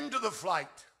into the flight,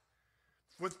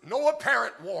 with no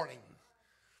apparent warning,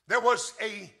 there was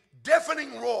a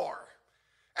deafening roar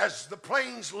as the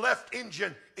plane's left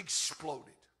engine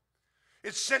exploded.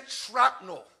 It sent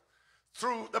shrapnel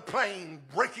through the plane,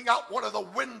 breaking out one of the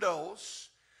windows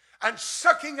and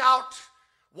sucking out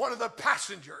one of the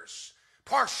passengers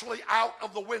partially out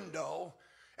of the window,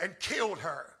 and killed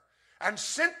her and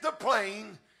sent the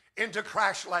plane into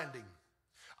crash landing.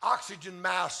 Oxygen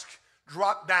mask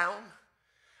dropped down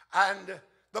and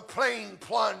the plane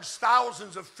plunged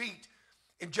thousands of feet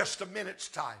in just a minute's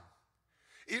time.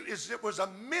 It was a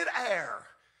mid-air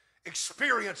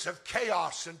experience of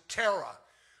chaos and terror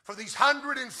for these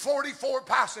 144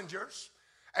 passengers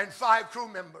and 5 crew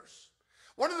members.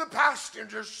 One of the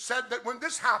passengers said that when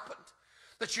this happened,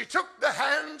 that she took the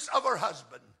hands of her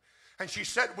husband and she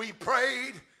said, we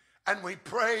prayed and we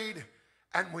prayed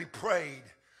and we prayed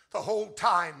the whole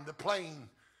time the plane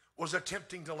was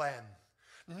attempting to land.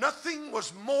 Nothing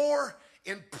was more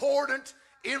important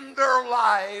in their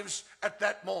lives at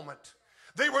that moment.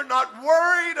 They were not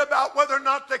worried about whether or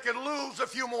not they could lose a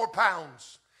few more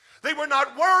pounds. They were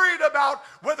not worried about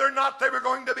whether or not they were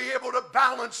going to be able to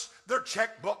balance their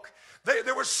checkbook.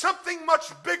 There was something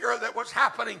much bigger that was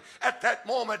happening at that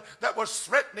moment that was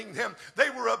threatening them. They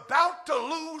were about to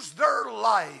lose their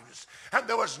lives, and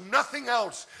there was nothing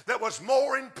else that was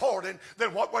more important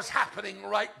than what was happening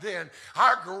right then.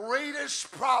 Our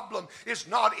greatest problem is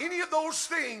not any of those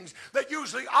things that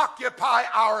usually occupy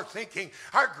our thinking.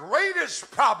 Our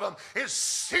greatest problem is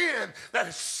sin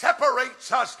that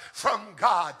separates us from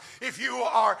God. If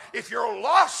you're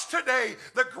lost today,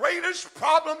 the greatest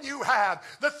problem you have,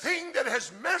 the thing that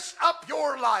has messed up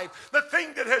your life, the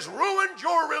thing that has ruined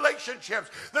your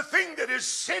relationships, the thing that is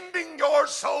sending your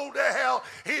soul to hell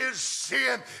is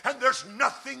sin. And there's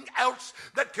nothing else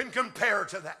that can compare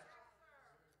to that.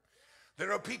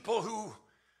 There are people who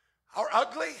are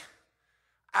ugly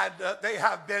and they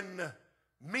have been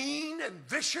mean and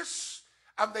vicious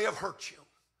and they have hurt you.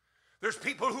 There's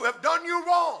people who have done you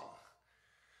wrong,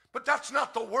 but that's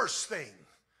not the worst thing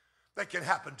that can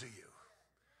happen to you.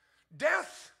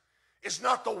 Death is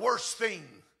not the worst thing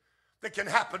that can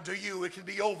happen to you. It can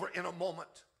be over in a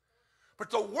moment. But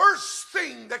the worst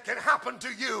thing that can happen to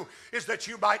you is that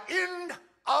you might end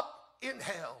up in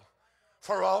hell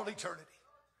for all eternity.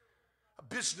 A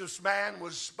businessman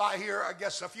was by here, I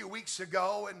guess, a few weeks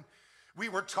ago, and we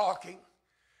were talking.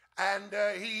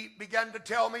 And he began to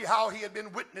tell me how he had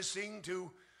been witnessing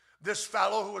to this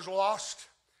fellow who was lost.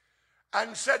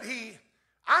 And said he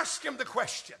asked him the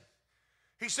question.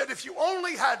 He said, if you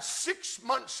only had 6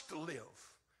 months to live,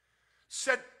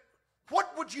 said,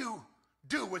 what would you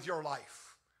do with your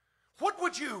life? What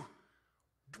would you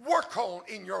work on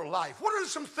in your life? What are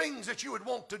some things that you would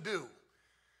want to do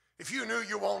if you knew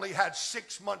you only had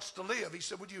 6 months to live? He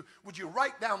said, would you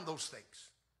write down those things?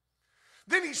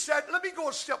 Then he said, let me go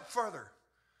a step further.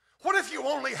 What if you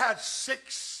only had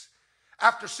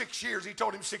after 6 years, he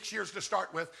told him 6 years to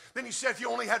start with. Then he said, if you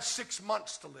only had 6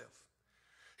 months to live.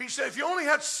 He said, if you only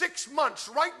had 6 months,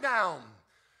 write down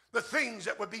the things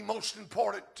that would be most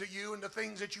important to you and the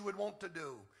things that you would want to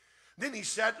do. Then he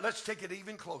said, let's take it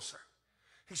even closer.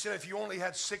 He said, if you only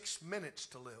had 6 minutes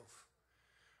to live,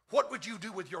 what would you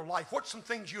do with your life? What's some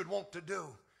things you would want to do?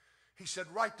 He said,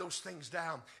 write those things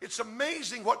down. It's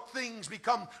amazing what things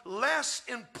become less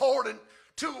important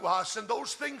to us, and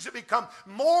those things that become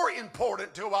more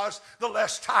important to us the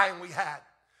less time we had.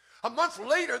 A month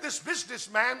later, this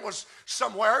businessman was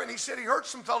somewhere, and he said he heard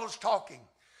some fellows talking.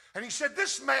 And he said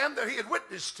this man that he had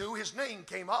witnessed to, his name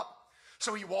came up.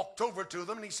 So he walked over to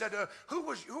them, and he said, who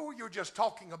were you just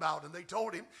talking about? And they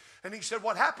told him. And he said,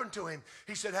 what happened to him?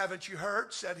 He said, haven't you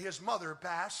heard? Said his mother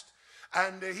passed.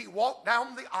 And he walked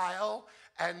down the aisle,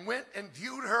 and went and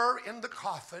viewed her in the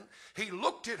coffin. He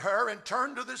looked at her and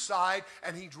turned to the side,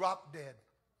 and he dropped dead.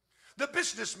 The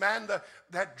businessman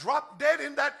that dropped dead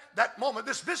in that moment,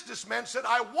 this businessman said,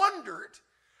 I wondered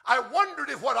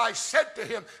if what I said to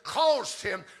him caused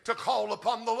him to call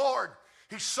upon the Lord.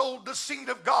 He sowed the seed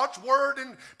of God's word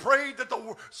and prayed that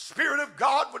the Spirit of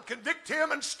God would convict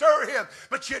him and stir him.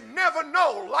 But you never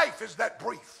know. Life is that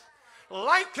brief.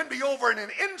 Life can be over in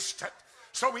an instant.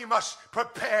 So we must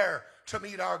prepare to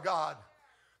meet our God.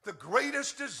 The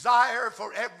greatest desire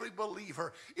for every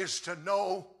believer is to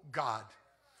know God.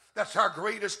 That's our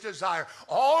greatest desire.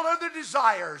 All other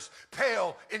desires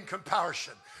pale in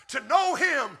comparison. To know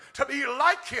Him, to be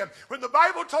like Him. When the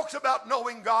Bible talks about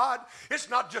knowing God, it's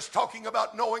not just talking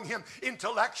about knowing Him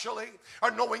intellectually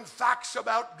or knowing facts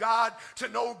about God. To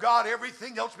know God,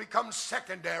 everything else becomes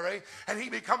secondary, and He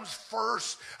becomes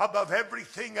first above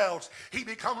everything else. He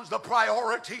becomes the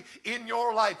priority in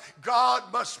your life. God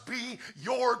must be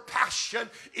your passion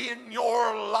in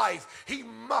your life. He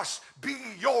must be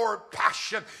your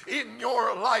passion in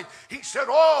your life. He said,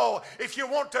 oh, if you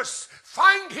want to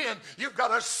find Him, you've got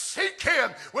to seek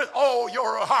Him with all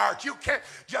your heart. You can't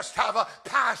just have a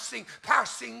passing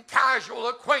casual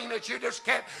acquaintance. You just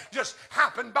can't just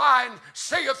happen by and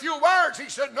say a few words. He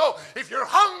said, no, if you're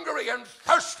hungry and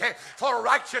thirsty for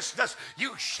righteousness,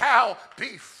 you shall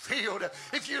be filled.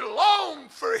 If you long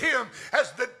for Him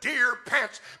as the deer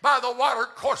pants by the water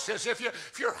courses, if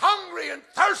you're hungry and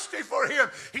thirsty for Him,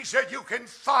 He said you can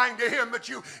find Him, but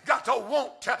you got to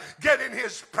want to get in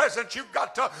His presence. You've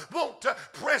got to want to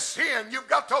press in. You've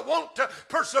got to want to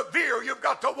persevere. You've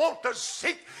got to want to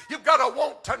seek. You've got to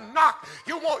want to knock.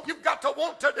 You've got to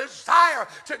want to desire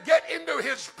to get into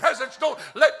His presence. Don't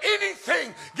let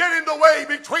anything get in the way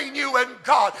between you and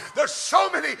God. There's so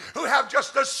many who have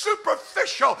just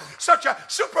such a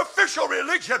superficial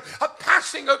religion, a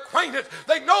passing acquaintance.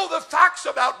 They know the facts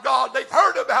about God. They've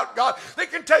heard about God. They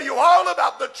can tell you all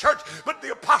about the church. But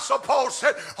the Apostle Paul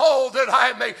said, oh, that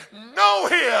I may know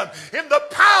Him in the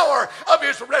power of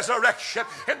His resurrection,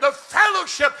 in the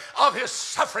fellowship of His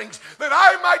sufferings, that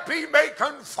I might be made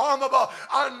conformable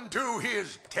unto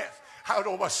His death. I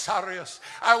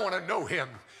want to know Him.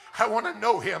 I want to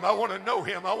know Him. I want to know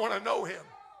Him. I want to know Him.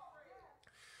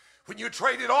 When you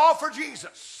trade it all for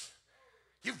Jesus,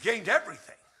 you've gained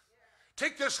everything.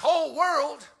 Take this whole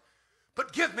world,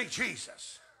 but give me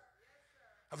Jesus.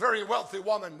 A very wealthy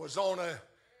woman was on an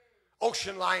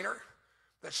ocean liner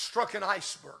that struck an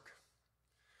iceberg.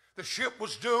 The ship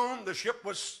was doomed. The ship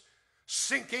was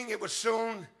sinking. It would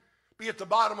soon be at the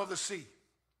bottom of the sea.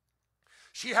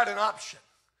 She had an option.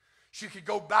 She could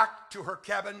go back to her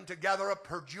cabin to gather up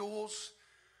her jewels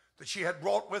that she had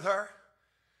brought with her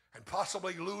and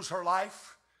possibly lose her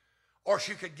life, or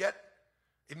she could get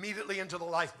immediately into the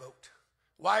lifeboat.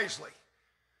 Wisely,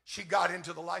 she got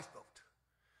into the lifeboat.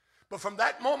 But from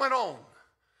that moment on,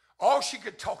 all she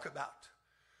could talk about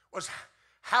was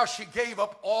how she gave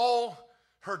up all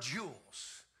her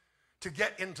jewels to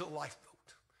get into the lifeboat.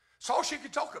 That's all she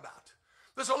could talk about.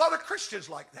 There's a lot of Christians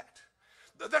like that.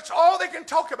 That's all they can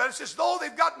talk about. It's as though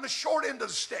they've gotten the short end of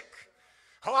the stick.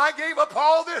 Oh, I gave up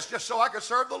all this just so I could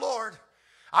serve the Lord.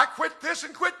 I quit this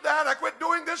and quit that. I quit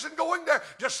doing this and going there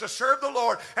just to serve the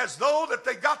Lord, as though that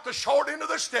they got the short end of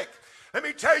the stick. Let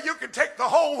me tell you, you can take the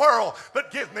whole world,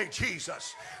 but give me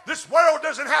Jesus. This world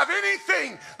doesn't have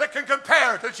anything that can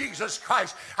compare to Jesus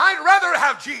Christ. I'd rather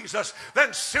have Jesus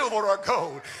than silver or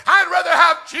gold. I'd rather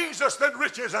have Jesus than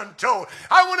riches untold.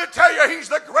 I want to tell you, He's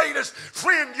the greatest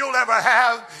friend you'll ever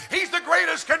have. He's the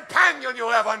greatest companion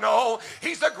you'll ever know.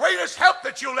 He's the greatest help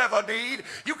that you'll ever need.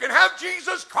 You can have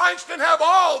Jesus Christ and have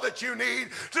all that you need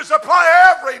to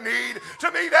supply every need,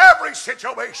 to meet every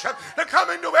situation, to come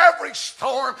into every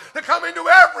storm, to come into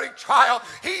every trial.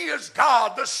 He is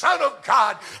God, the Son of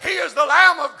God. He is the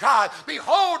Lamb of God.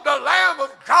 Behold the Lamb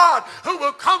of God who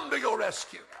will come to your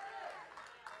rescue.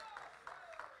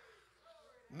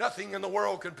 Nothing in the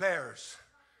world compares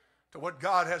to what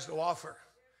God has to offer.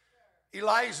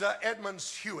 Eliza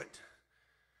Edmonds Hewitt,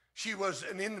 she was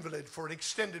an invalid for an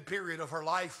extended period of her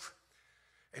life.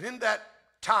 And in that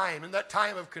time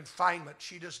of confinement,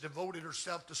 she just devoted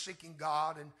herself to seeking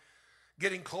God and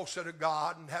getting closer to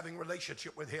God and having a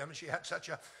relationship with Him. And she had such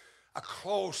a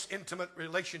close, intimate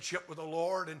relationship with the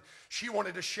Lord, and she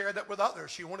wanted to share that with others.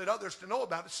 She wanted others to know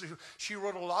about it. So she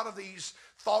wrote a lot of these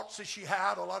thoughts that she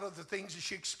had, a lot of the things that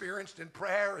she experienced in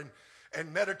prayer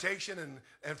and meditation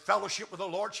and fellowship with the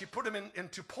Lord. She put them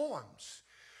into poems.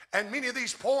 And many of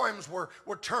these poems were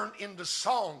turned into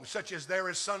songs, such as "There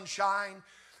is Sunshine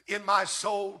in My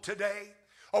Soul Today,"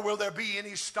 or "Will There Be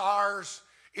Any Stars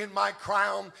in my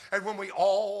crown. And when we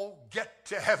all get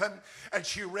to heaven, and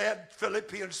she read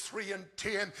Philippians 3 and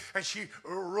 10, and she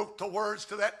wrote the words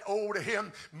to that old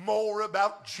hymn, more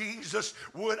about Jesus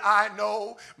would I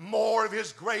know, more of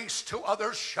his grace to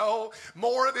others show,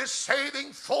 more of his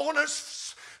saving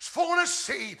fullness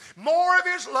see, more of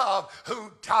his love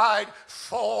who died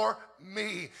for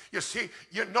me. You see,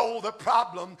 you know the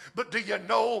problem, but do you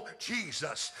know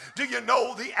Jesus? Do you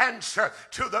know the answer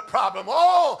to the problem?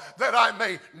 Oh, that I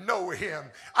may know him.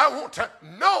 I want to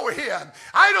know him.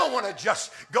 I don't want to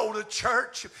just go to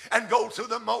church and go through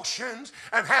the motions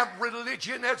and have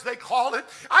religion, as they call it.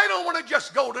 I don't want to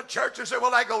just go to church and say,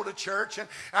 well, I go to church and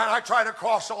I try to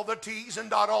cross all the T's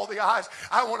and dot all the I's.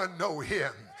 I want to know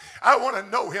him. I want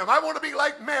to know him. I want to be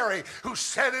like Mary, who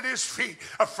sat at his feet,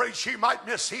 afraid she might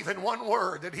miss even one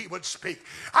word that he would speak.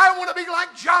 I want to be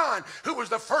like John, who was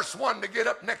the first one to get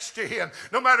up next to him.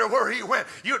 No matter where he went,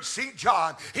 you'd see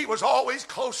John. He was always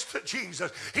close to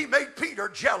Jesus. He made Peter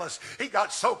jealous. He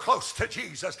got so close to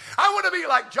Jesus. I want to be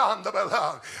like John the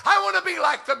Beloved. I want to be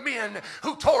like the men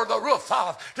who tore the roof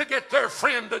off to get their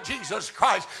friend to Jesus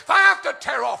Christ. If I have to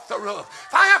tear off the roof,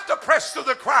 if I have to press through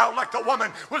the crowd like the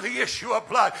woman with the issue of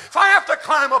blood, if I have to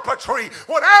climb up a tree,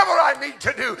 whatever I need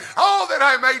to do, oh, that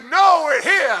I may know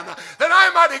him, that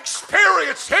I might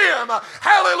experience him.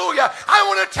 Hallelujah. I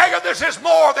want to tell you, this is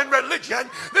more than religion.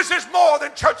 This is more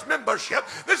than church membership.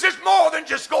 This is more than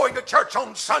just going to church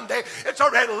on Sunday. It's a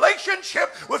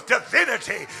relationship with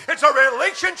divinity. It's a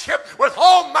relationship with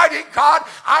Almighty God,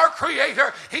 our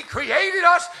Creator. He created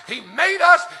us, he made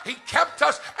us, he kept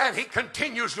us, and he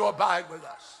continues to abide with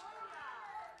us.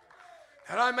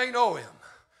 And I may know him.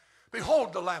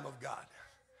 Behold the Lamb of God.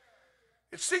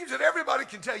 It seems that everybody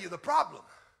can tell you the problem.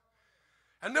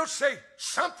 And they'll say,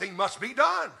 something must be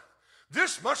done.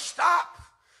 This must stop.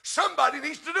 Somebody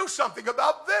needs to do something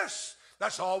about this.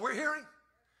 That's all we're hearing.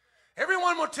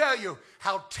 Everyone will tell you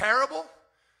how terrible,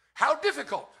 how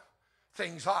difficult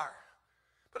things are.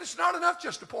 But it's not enough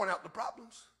just to point out the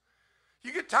problems.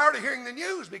 You get tired of hearing the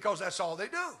news because that's all they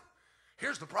do.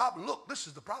 Here's the problem. Look, this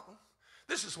is the problem.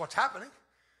 This is what's happening.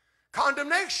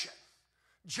 Condemnation,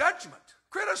 judgment,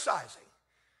 criticizing,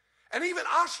 and even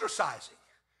ostracizing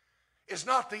is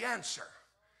not the answer.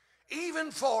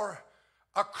 Even for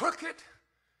a crooked,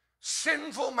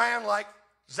 sinful man like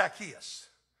Zacchaeus.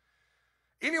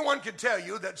 Anyone can tell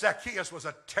you that Zacchaeus was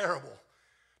a terrible,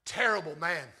 terrible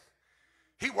man.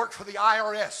 He worked for the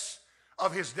IRS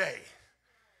of his day.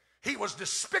 He was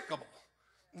despicable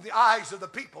in the eyes of the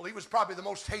people. He was probably the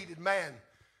most hated man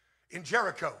in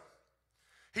Jericho.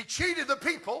 He cheated the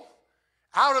people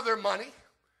out of their money.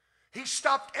 He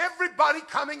stopped everybody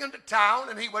coming into town,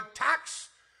 and he would tax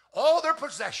all their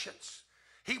possessions.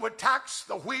 He would tax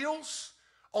the wheels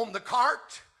on the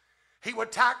cart. He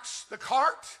would tax the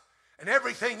cart and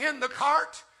everything in the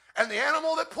cart and the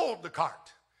animal that pulled the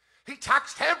cart. He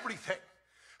taxed everything.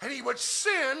 And he would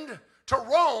send to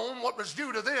Rome what was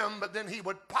due to them, but then he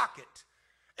would pocket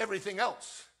everything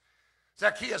else.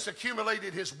 Zacchaeus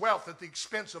accumulated his wealth at the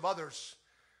expense of others.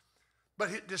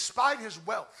 But despite his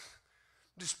wealth,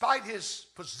 despite his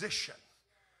position,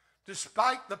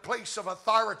 despite the place of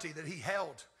authority that he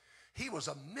held, he was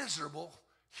a miserable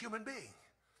human being.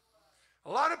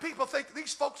 A lot of people think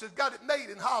these folks have got it made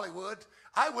in Hollywood.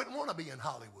 I wouldn't want to be in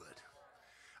Hollywood.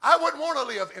 I wouldn't want to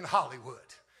live in Hollywood.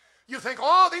 You think,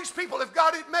 oh, these people have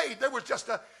got it made. There was just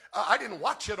I didn't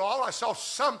watch it all. I saw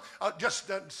some, just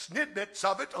snippets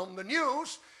of it on the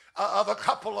news of a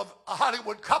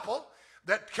Hollywood couple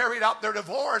that carried out their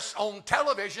divorce on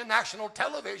television, national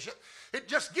television. It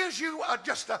just gives you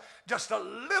just a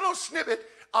little snippet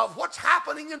of what's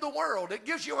happening in the world. It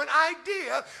gives you an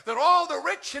idea that all the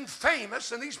rich and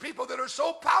famous and these people that are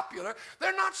so popular,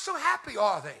 they're not so happy,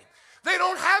 are they? They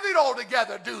don't have it all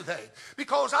together, do they?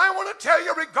 Because I want to tell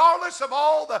you, regardless of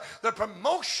all the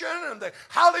promotion and the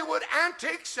Hollywood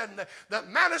antics and the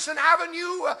Madison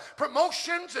Avenue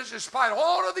promotions, despite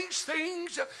all of these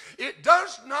things, it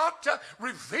does not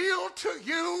reveal to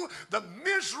you the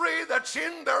misery that's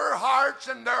in their hearts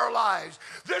and their lives.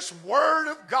 This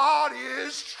Word of God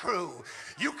is true.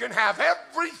 You can have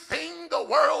everything the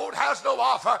world has to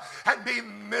offer and be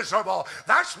miserable.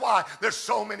 That's why there's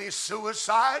so many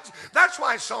suicides. That's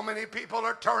why so many people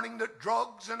are turning to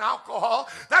drugs and alcohol.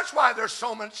 That's why there's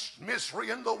so much misery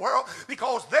in the world,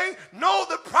 because they know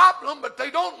the problem, but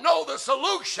they don't know the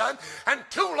solution. And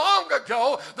too long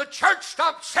ago, the church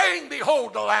stopped saying,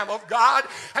 behold the Lamb of God,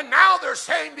 and now they're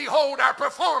saying, behold our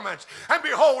performance, and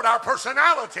behold our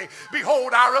personality,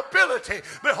 behold our ability,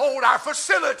 behold our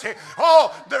facility.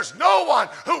 Oh, there's no one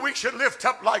who we should lift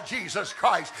up like Jesus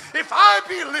Christ. If I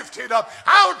be lifted up,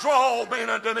 I'll draw all men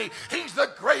unto me. He's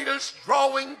the greatest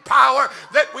drawing power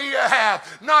that we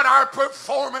have. Not our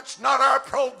performance, not our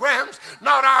programs,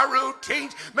 not our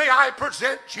routines. May I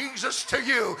present Jesus to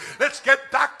you. Let's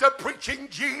get back to preaching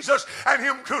Jesus and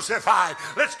Him crucified.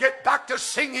 Let's get back to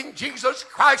singing Jesus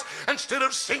Christ instead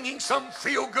of singing some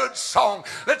feel-good song.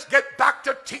 Let's get back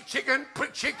to teaching and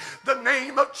preaching the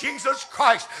name of Jesus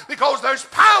Christ, because there's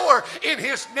power in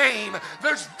His name.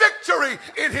 There's victory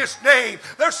in His name.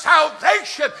 There's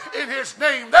salvation in His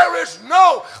name. There is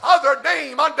no other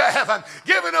name under heaven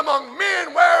given among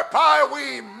men whereby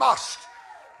we must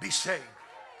be saved.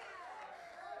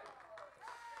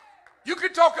 You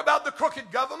could talk about the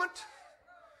crooked government.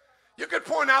 You could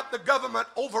point out the government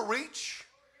overreach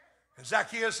in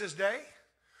Zacchaeus' day.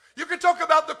 You could talk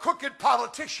about the crooked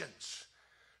politicians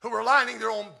who were lining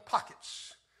their own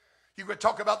pockets. You could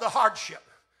talk about the hardship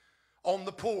on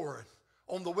the poor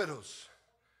and on the widows.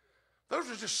 Those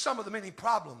are just some of the many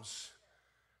problems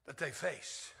that they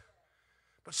faced.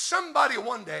 But somebody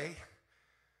one day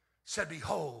said,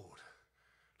 behold,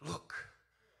 look,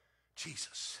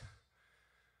 Jesus.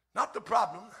 Not the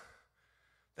problem.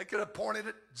 They could have pointed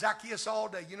at Zacchaeus all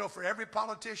day. You know, for every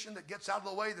politician that gets out of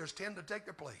the way, there's 10 to take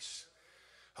their place.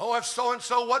 Oh, if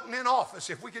so-and-so wasn't in office,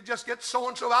 if we could just get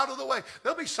so-and-so out of the way,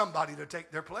 there'll be somebody to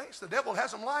take their place. The devil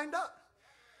has them lined up.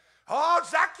 Oh,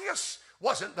 Zacchaeus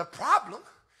wasn't the problem.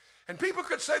 And people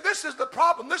could say, this is the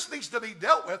problem. This needs to be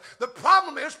dealt with. The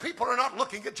problem is people are not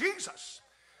looking at Jesus.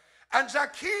 And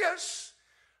Zacchaeus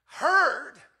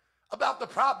heard about the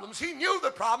problems. He knew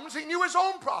the problems. He knew his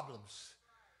own problems.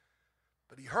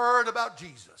 But he heard about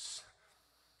Jesus.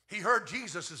 He heard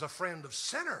Jesus is a friend of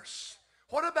sinners.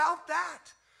 What about that?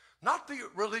 Not the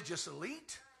religious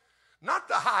elite, not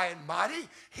the high and mighty.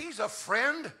 He's a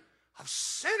friend of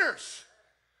sinners,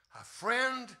 a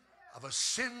friend of a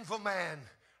sinful man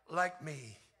like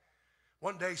me.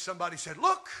 One day somebody said,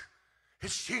 look,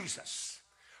 it's Jesus.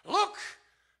 Look,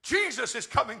 Jesus is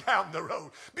coming down the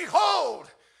road. Behold,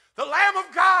 the Lamb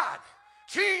of God.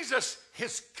 Jesus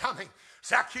is coming.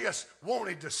 Zacchaeus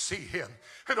wanted to see him.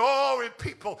 And all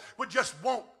people would just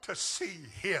want to see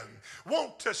him.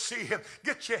 Want to see him.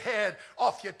 Get your head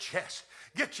off your chest.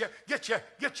 Get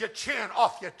your chin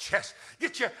off your chest.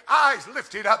 Get your eyes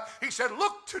lifted up. He said,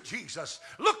 look to Jesus.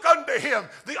 Look unto Him,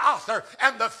 the author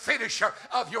and the finisher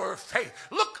of your faith.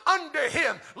 Look unto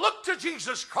Him. Look to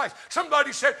Jesus Christ.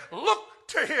 Somebody said, look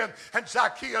to Him. And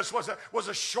Zacchaeus was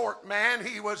a short man.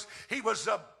 He was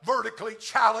vertically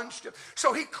challenged.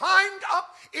 So he climbed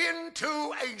up into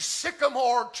a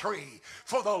sycamore tree,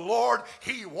 for the Lord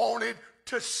he wanted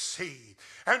to see.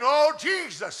 And oh,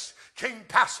 Jesus came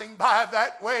passing by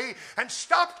that way and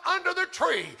stopped under the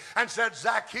tree and said,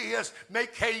 Zacchaeus,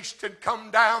 make haste and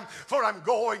come down, for I'm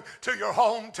going to your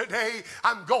home today.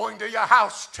 I'm going to your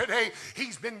house today.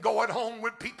 He's been going home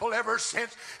with people ever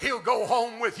since. He'll go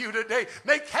home with you today.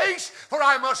 Make haste, for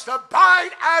I must abide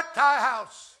at thy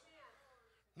house.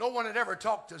 No one had ever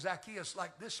talked to Zacchaeus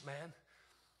like this man.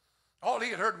 All he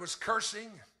had heard was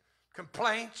cursing,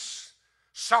 complaints,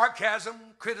 sarcasm,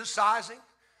 criticizing,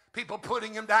 people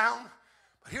putting him down.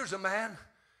 But here's a man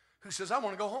who says, I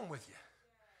want to go home with you.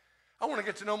 I want to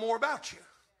get to know more about you.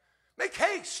 Make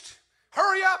haste.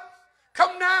 Hurry up.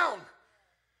 Come down.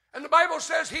 And the Bible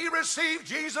says he received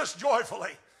Jesus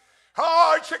joyfully.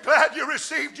 Oh, aren't you glad you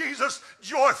received Jesus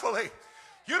joyfully?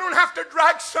 You don't have to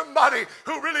drag somebody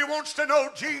who really wants to know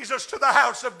Jesus to the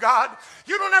house of God.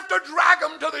 You don't have to drag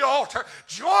them to the altar.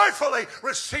 Joyfully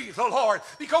receive the Lord,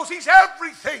 because He's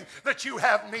everything that you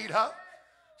have need of.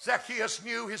 Zacchaeus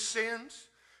knew his sins.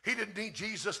 He didn't need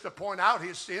Jesus to point out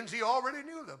his sins. He already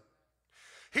knew them.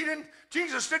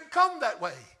 Jesus didn't come that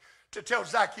way to tell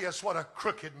Zacchaeus what a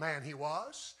crooked man he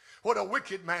was, what a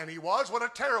wicked man he was, what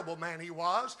a terrible man he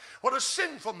was, what a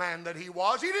sinful man that he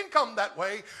was. He didn't come that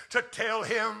way to tell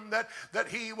him that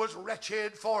he was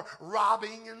wretched for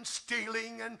robbing and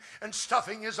stealing and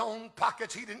stuffing his own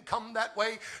pockets. He didn't come that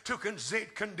way to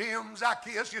condemn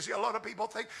Zacchaeus. You see, a lot of people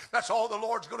think that's all the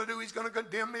Lord's going to do. He's going to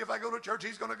condemn me. If I go to church,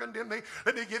 He's going to condemn me.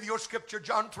 Let me give you a scripture,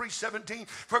 John 3:17.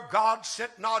 For God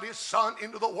sent not His Son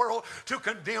into the world to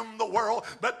condemn the world,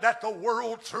 but that the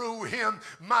world through Him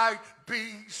might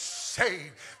be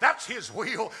saved. That's his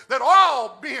will, that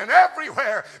all being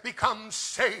everywhere becomes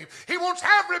saved. He wants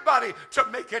everybody to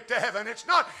make it to heaven. It's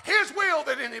not his will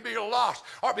that any be lost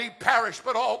or be perished,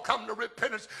 but all come to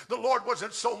repentance. The Lord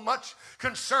wasn't so much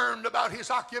concerned about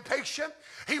his occupation.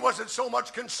 He wasn't so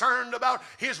much concerned about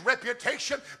his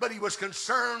reputation, but he was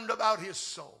concerned about his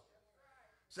soul.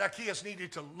 Zacchaeus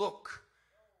needed to look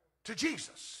to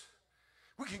Jesus.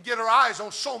 We can get our eyes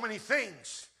on so many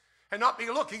things and not be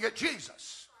looking at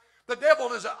Jesus. The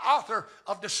devil is an author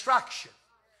of distraction.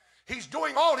 He's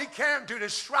doing all he can to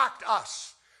distract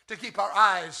us, to keep our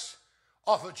eyes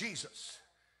off of Jesus.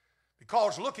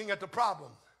 Because looking at the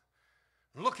problem,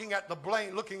 looking at the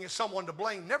blame, looking at someone to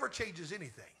blame never changes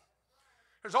anything.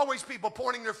 There's always people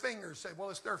pointing their fingers, saying, well,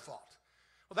 it's their fault.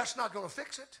 Well, that's not going to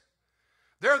fix it.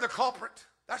 They're the culprit.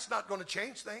 That's not going to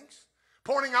change things.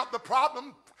 Pointing out the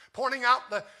problem, pointing out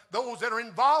those that are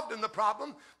involved in the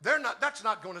problem, that's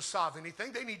not going to solve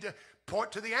anything. They need to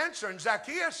point to the answer. And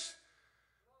Zacchaeus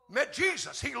met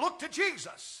Jesus. He looked to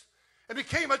Jesus and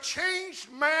became a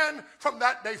changed man from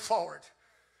that day forward.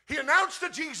 He announced to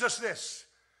Jesus this.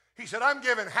 He said, I'm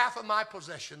giving half of my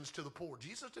possessions to the poor.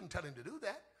 Jesus didn't tell him to do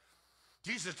that.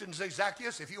 Jesus didn't say,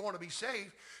 Zacchaeus, if you want to be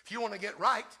saved, if you want to get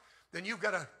right, then you've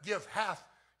got to give half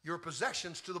your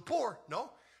possessions to the poor.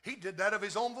 No. He did that of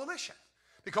his own volition.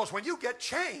 Because when you get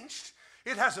changed,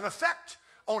 it has an effect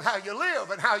on how you live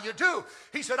and how you do.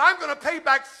 He said, I'm going to pay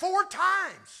back 4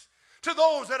 times to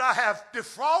those that I have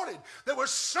defrauded. There was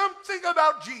something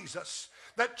about Jesus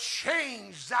that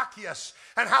changed Zacchaeus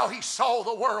and how he saw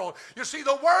the world. You see,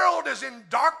 the world is in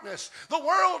darkness. The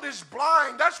world is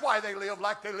blind. That's why they live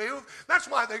like they live. That's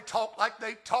why they talk like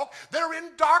they talk. They're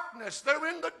in darkness.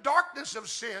 They're in the darkness of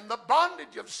sin, the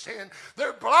bondage of sin.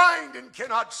 They're blind and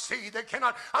cannot see. They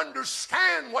cannot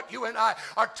understand what you and I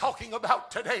are talking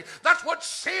about today. That's what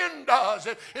sin does.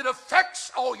 It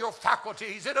affects all your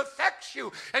faculties. It affects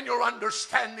you and your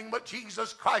understanding. But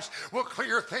Jesus Christ will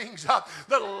clear things up.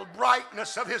 The brightness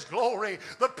of his glory,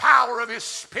 the power of his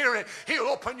Spirit. He'll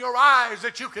open your eyes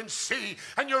that you can see,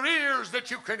 and your ears that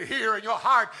you can hear, and your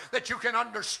heart that you can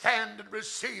understand and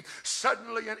receive.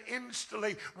 Suddenly and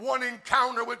instantly, one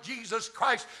encounter with Jesus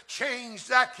Christ changed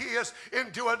Zacchaeus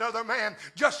into another man.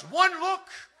 Just one look,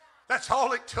 that's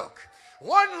all it took.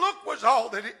 One look was all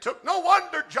that it took. No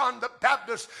wonder John the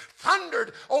Baptist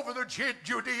thundered over the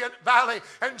Judean valley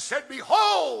and said,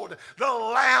 behold, the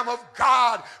Lamb of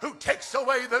God who takes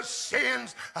away the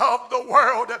sins of the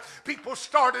world. People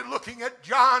started looking at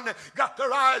John, got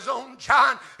their eyes on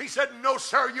John. He said, no,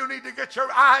 sir, you need to get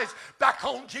your eyes back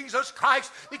on Jesus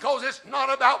Christ, because it's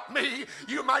not about me.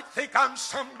 You might think I'm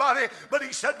somebody, but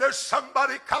he said, there's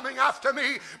somebody coming after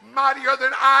me, mightier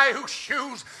than I, whose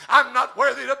shoes I'm not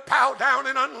worthy to bow down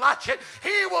and unlatch it.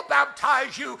 He will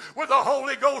baptize you with the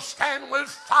Holy Ghost and with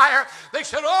fire. They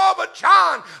said, oh, but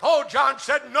John. Oh, John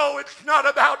said, no, it's not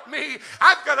about me.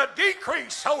 I've got to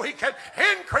decrease so he can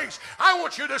increase. I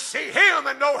want you to see him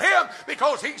and know him,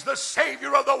 because he's the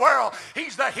Savior of the world.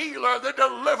 He's the healer, the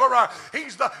deliverer.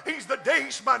 He's the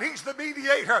daysman. He's the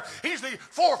mediator. He's the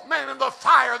fourth man in the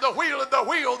fire, the wheel in the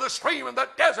wheel, the stream in the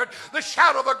desert, the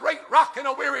shadow of a great rock in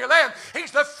a weary land.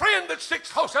 He's the friend that sticks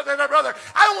closer than a brother.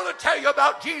 I want to tell you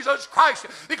about Jesus Christ,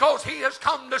 because he has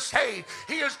come to save.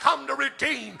 He has come to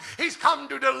redeem. He's come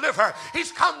to deliver.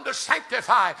 He's come to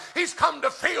sanctify. He's come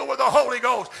to fill with the Holy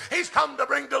Ghost. He's come to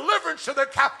bring deliverance to the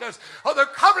captives, or the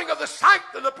covering of the sight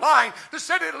to the blind, to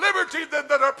set at liberty them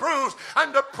that are bruised,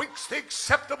 and to preach the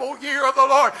acceptable year of the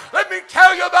Lord. Let me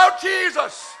tell you about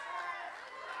Jesus.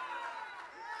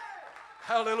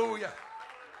 Hallelujah.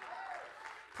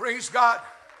 Praise God.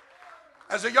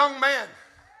 As a young man,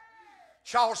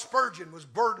 Charles Spurgeon was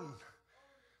burdened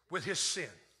with his sin.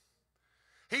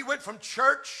 He went from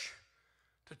church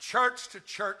to church to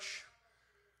church,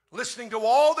 listening to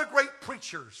all the great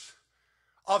preachers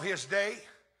of his day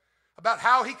about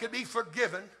how he could be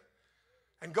forgiven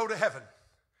and go to heaven.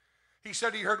 He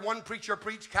said he heard one preacher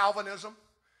preach Calvinism,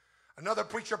 another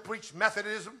preacher preached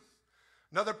Methodism,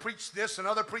 another preached this,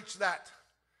 another preached that.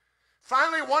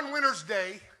 Finally, one winter's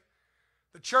day,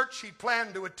 the church he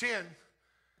planned to attend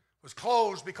was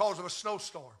closed because of a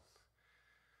snowstorm.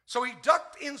 So he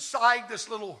ducked inside this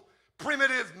little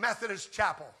primitive Methodist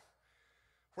chapel,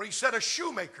 where he said a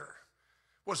shoemaker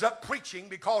was up preaching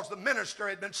because the minister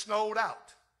had been snowed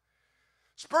out.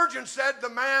 Spurgeon said the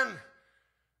man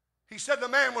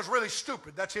was really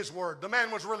stupid. That's his word. The man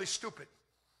was really stupid.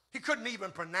 He couldn't even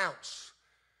pronounce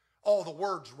all the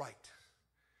words right.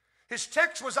 His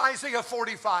text was Isaiah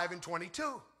 45 and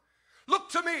 22.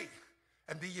 Look to me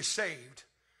and be ye saved,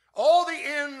 all the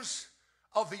ends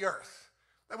of the earth.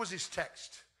 That was his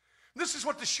text. This is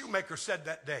what the shoemaker said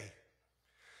that day.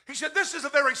 He said, this is a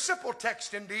very simple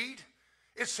text indeed.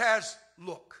 It says,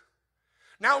 look.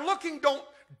 Now, looking don't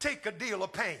take a deal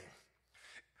of pain.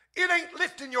 It ain't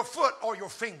lifting your foot or your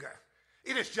finger.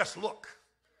 It is just look.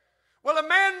 Well, a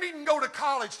man needn't go to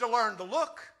college to learn to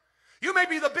look. You may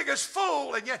be the biggest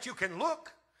fool, and yet you can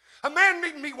look. A man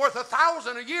needn't be worth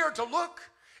 $1,000 a year to look.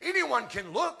 Anyone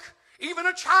can look. Even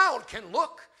a child can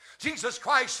look. Jesus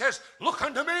Christ says, look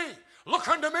unto me. Look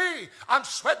unto me. I'm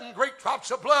sweating great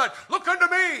drops of blood. Look unto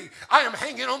me. I am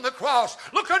hanging on the cross.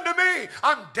 Look unto me.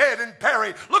 I'm dead and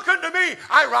buried. Look unto me.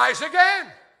 I rise again.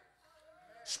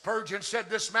 Spurgeon said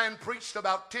this man preached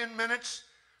about 10 minutes.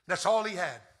 That's all he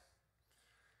had.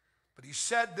 But he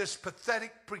said this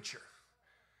pathetic preacher,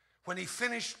 when he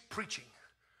finished preaching,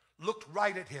 looked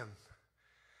right at him.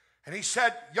 And he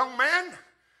said, young man,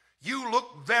 you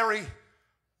look very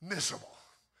miserable.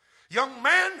 Young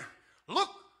man, look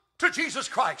to Jesus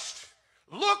Christ.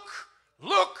 Look,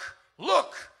 look,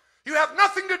 look. You have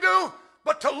nothing to do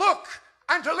but to look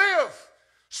and to live.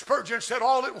 Spurgeon said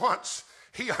all at once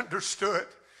he understood.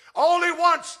 All at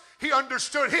once he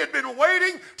understood. He had been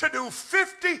waiting to do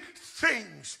 50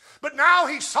 things. But now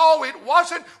he saw it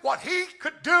wasn't what he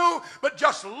could do, but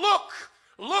just look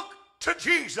to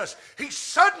Jesus. He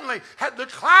suddenly had the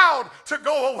cloud to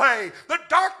go away. The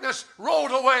darkness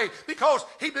rolled away because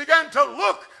he began to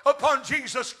look upon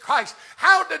Jesus Christ.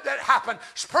 How did that happen?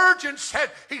 Spurgeon said,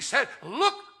 he said,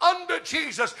 look unto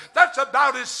Jesus. That's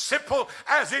about as simple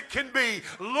as it can be.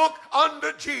 Look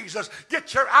unto Jesus.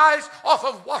 Get your eyes off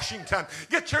of Washington.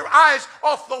 Get your eyes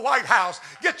off the White House.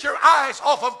 Get your eyes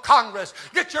off of Congress.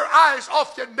 Get your eyes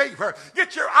off your neighbor.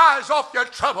 Get your eyes off your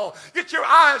trouble. Get your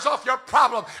eyes off your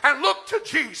problem and look to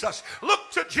Jesus.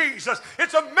 Look to Jesus.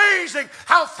 It's amazing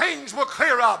how things will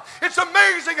clear up. It's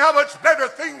amazing how much better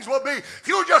things will be if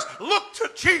you just look to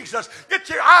Jesus. Get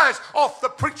your eyes off the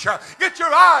preacher. Get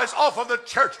your eyes off of the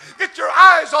church. Get your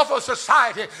eyes off of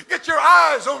society. Get your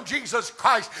eyes on Jesus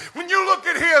Christ. When you look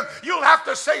at him, you'll have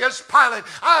to say as Pilate,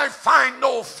 I find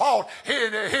no fault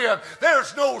in him.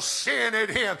 There's no sin in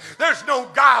him. There's no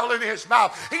guile in his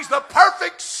mouth. He's the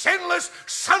perfect, sinless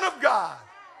Son of God.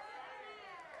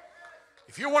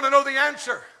 If you want to know the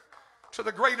answer to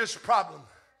the greatest problem,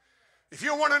 if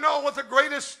you want to know what the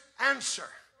greatest answer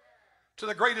to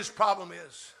the greatest problem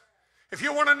is, if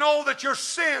you want to know that your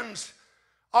sins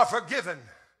are forgiven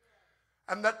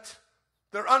and that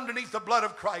they're underneath the blood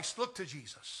of Christ, look to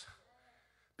Jesus.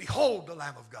 Behold the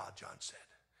Lamb of God, John said.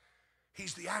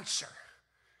 He's the answer.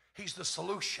 He's the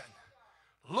solution.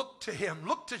 Look to him.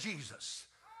 Look to Jesus.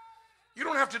 You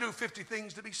don't have to do 50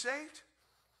 things to be saved.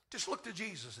 Just look to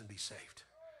Jesus and be saved.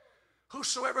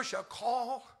 Whosoever shall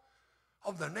call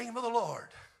on the name of the Lord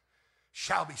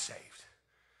shall be saved.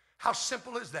 How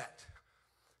simple is that?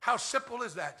 How simple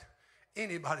is that?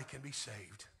 Anybody can be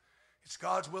saved. It's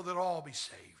God's will that all be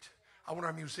saved. I want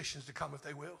our musicians to come if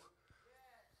they will.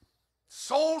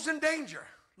 Souls in danger,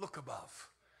 look above.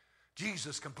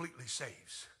 Jesus completely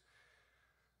saves.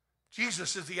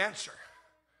 Jesus is the answer.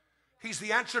 He's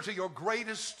the answer to your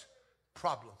greatest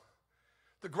problem.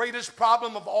 The greatest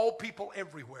problem of all people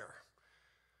everywhere,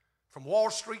 from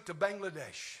Wall Street to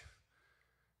Bangladesh,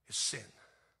 is sin.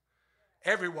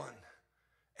 Everyone,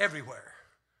 everywhere,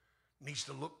 needs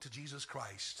to look to Jesus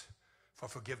Christ for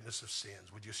forgiveness of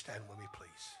sins. Would you stand with me, please?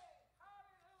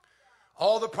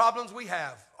 All the problems we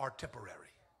have are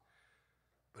temporary,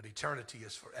 but eternity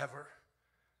is forever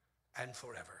and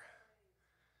forever.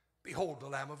 Behold the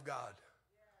Lamb of God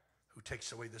who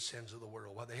takes away the sins of the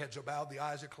world. While the heads are bowed, the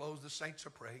eyes are closed, the saints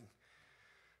are praying.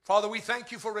 Father, we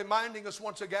thank you for reminding us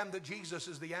once again that Jesus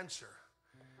is the answer.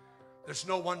 There's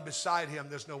no one beside him.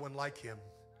 There's no one like him.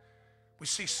 We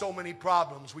see so many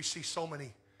problems. We see so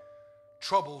many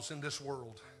troubles in this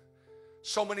world.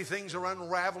 So many things are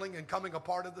unraveling and coming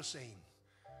apart at the seam.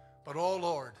 But oh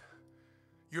Lord,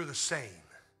 you're the same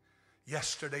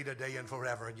yesterday, today, and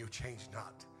forever, and you change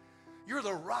not. You're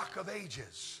the rock of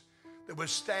ages that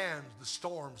withstands the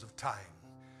storms of time.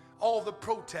 All the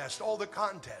protest, all the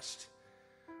contest,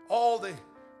 all the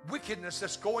wickedness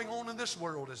that's going on in this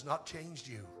world has not changed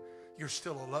you. You're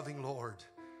still a loving Lord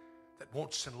that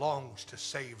wants and longs to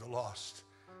save the lost,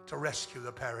 to rescue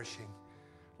the perishing.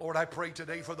 Lord, I pray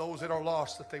today for those that are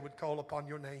lost that they would call upon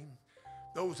your name.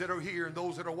 Those that are here and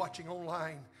those that are watching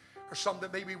online, or some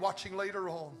that may be watching later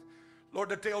on. Lord,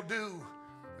 that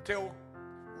they'll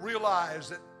realize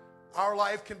that our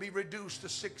life can be reduced to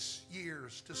 6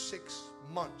 years, to 6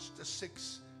 months, to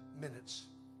 6 minutes.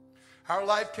 Our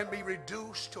life can be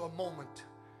reduced to a moment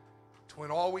to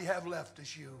when all we have left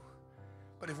is you.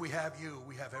 But if we have you,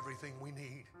 we have everything we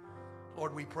need.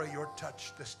 Lord, we pray your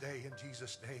touch this day in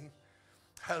Jesus' name.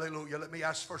 Hallelujah. Let me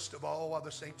ask first of all, while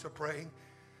the saints are praying,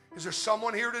 is there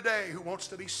someone here today who wants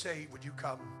to be saved? Would you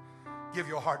come? Give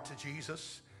your heart to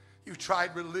Jesus. You've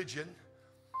tried religion.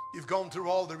 You've gone through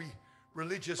all the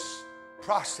religious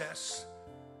process,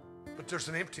 but there's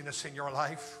an emptiness in your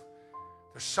life.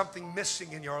 There's something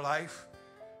missing in your life.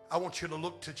 I want you to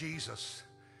look to Jesus.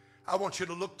 I want you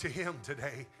to look to him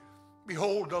today.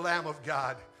 Behold the Lamb of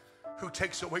God who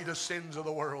takes away the sins of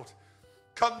the world.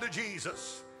 Come to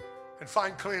Jesus and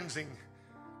find cleansing,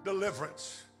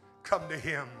 deliverance. Come to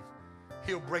him.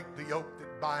 He'll break the yoke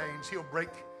that binds. He'll break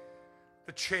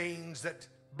the chains that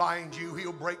bind you.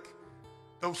 He'll break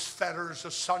those fetters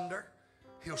asunder.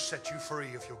 He'll set you free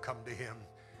if you'll come to him.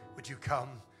 Would you come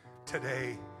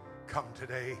today? Come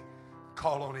today.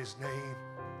 Call on his name.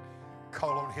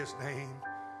 Call on his name.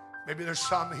 Maybe there's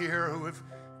some here who have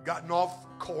gotten off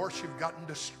course. You've gotten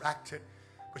distracted.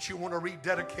 But you want to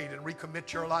rededicate and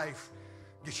recommit your life.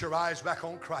 Get your eyes back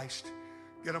on Christ.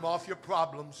 Get them off your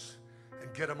problems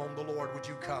and get them on the Lord. Would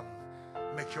you come?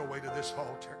 Make your way to this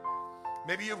altar.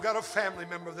 Maybe you've got a family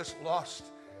member that's lost.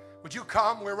 Would you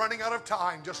come? We're running out of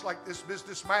time, just like this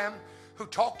businessman who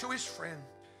talked to his friend.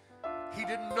 He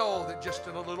didn't know that just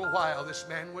in a little while this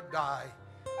man would die,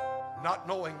 not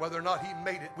knowing whether or not he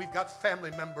made it. We've got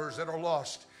family members that are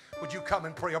lost. Would you come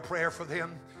and pray a prayer for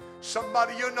them?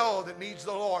 Somebody you know that needs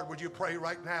the Lord, would you pray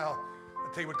right now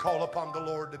that they would call upon the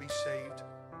Lord to be saved?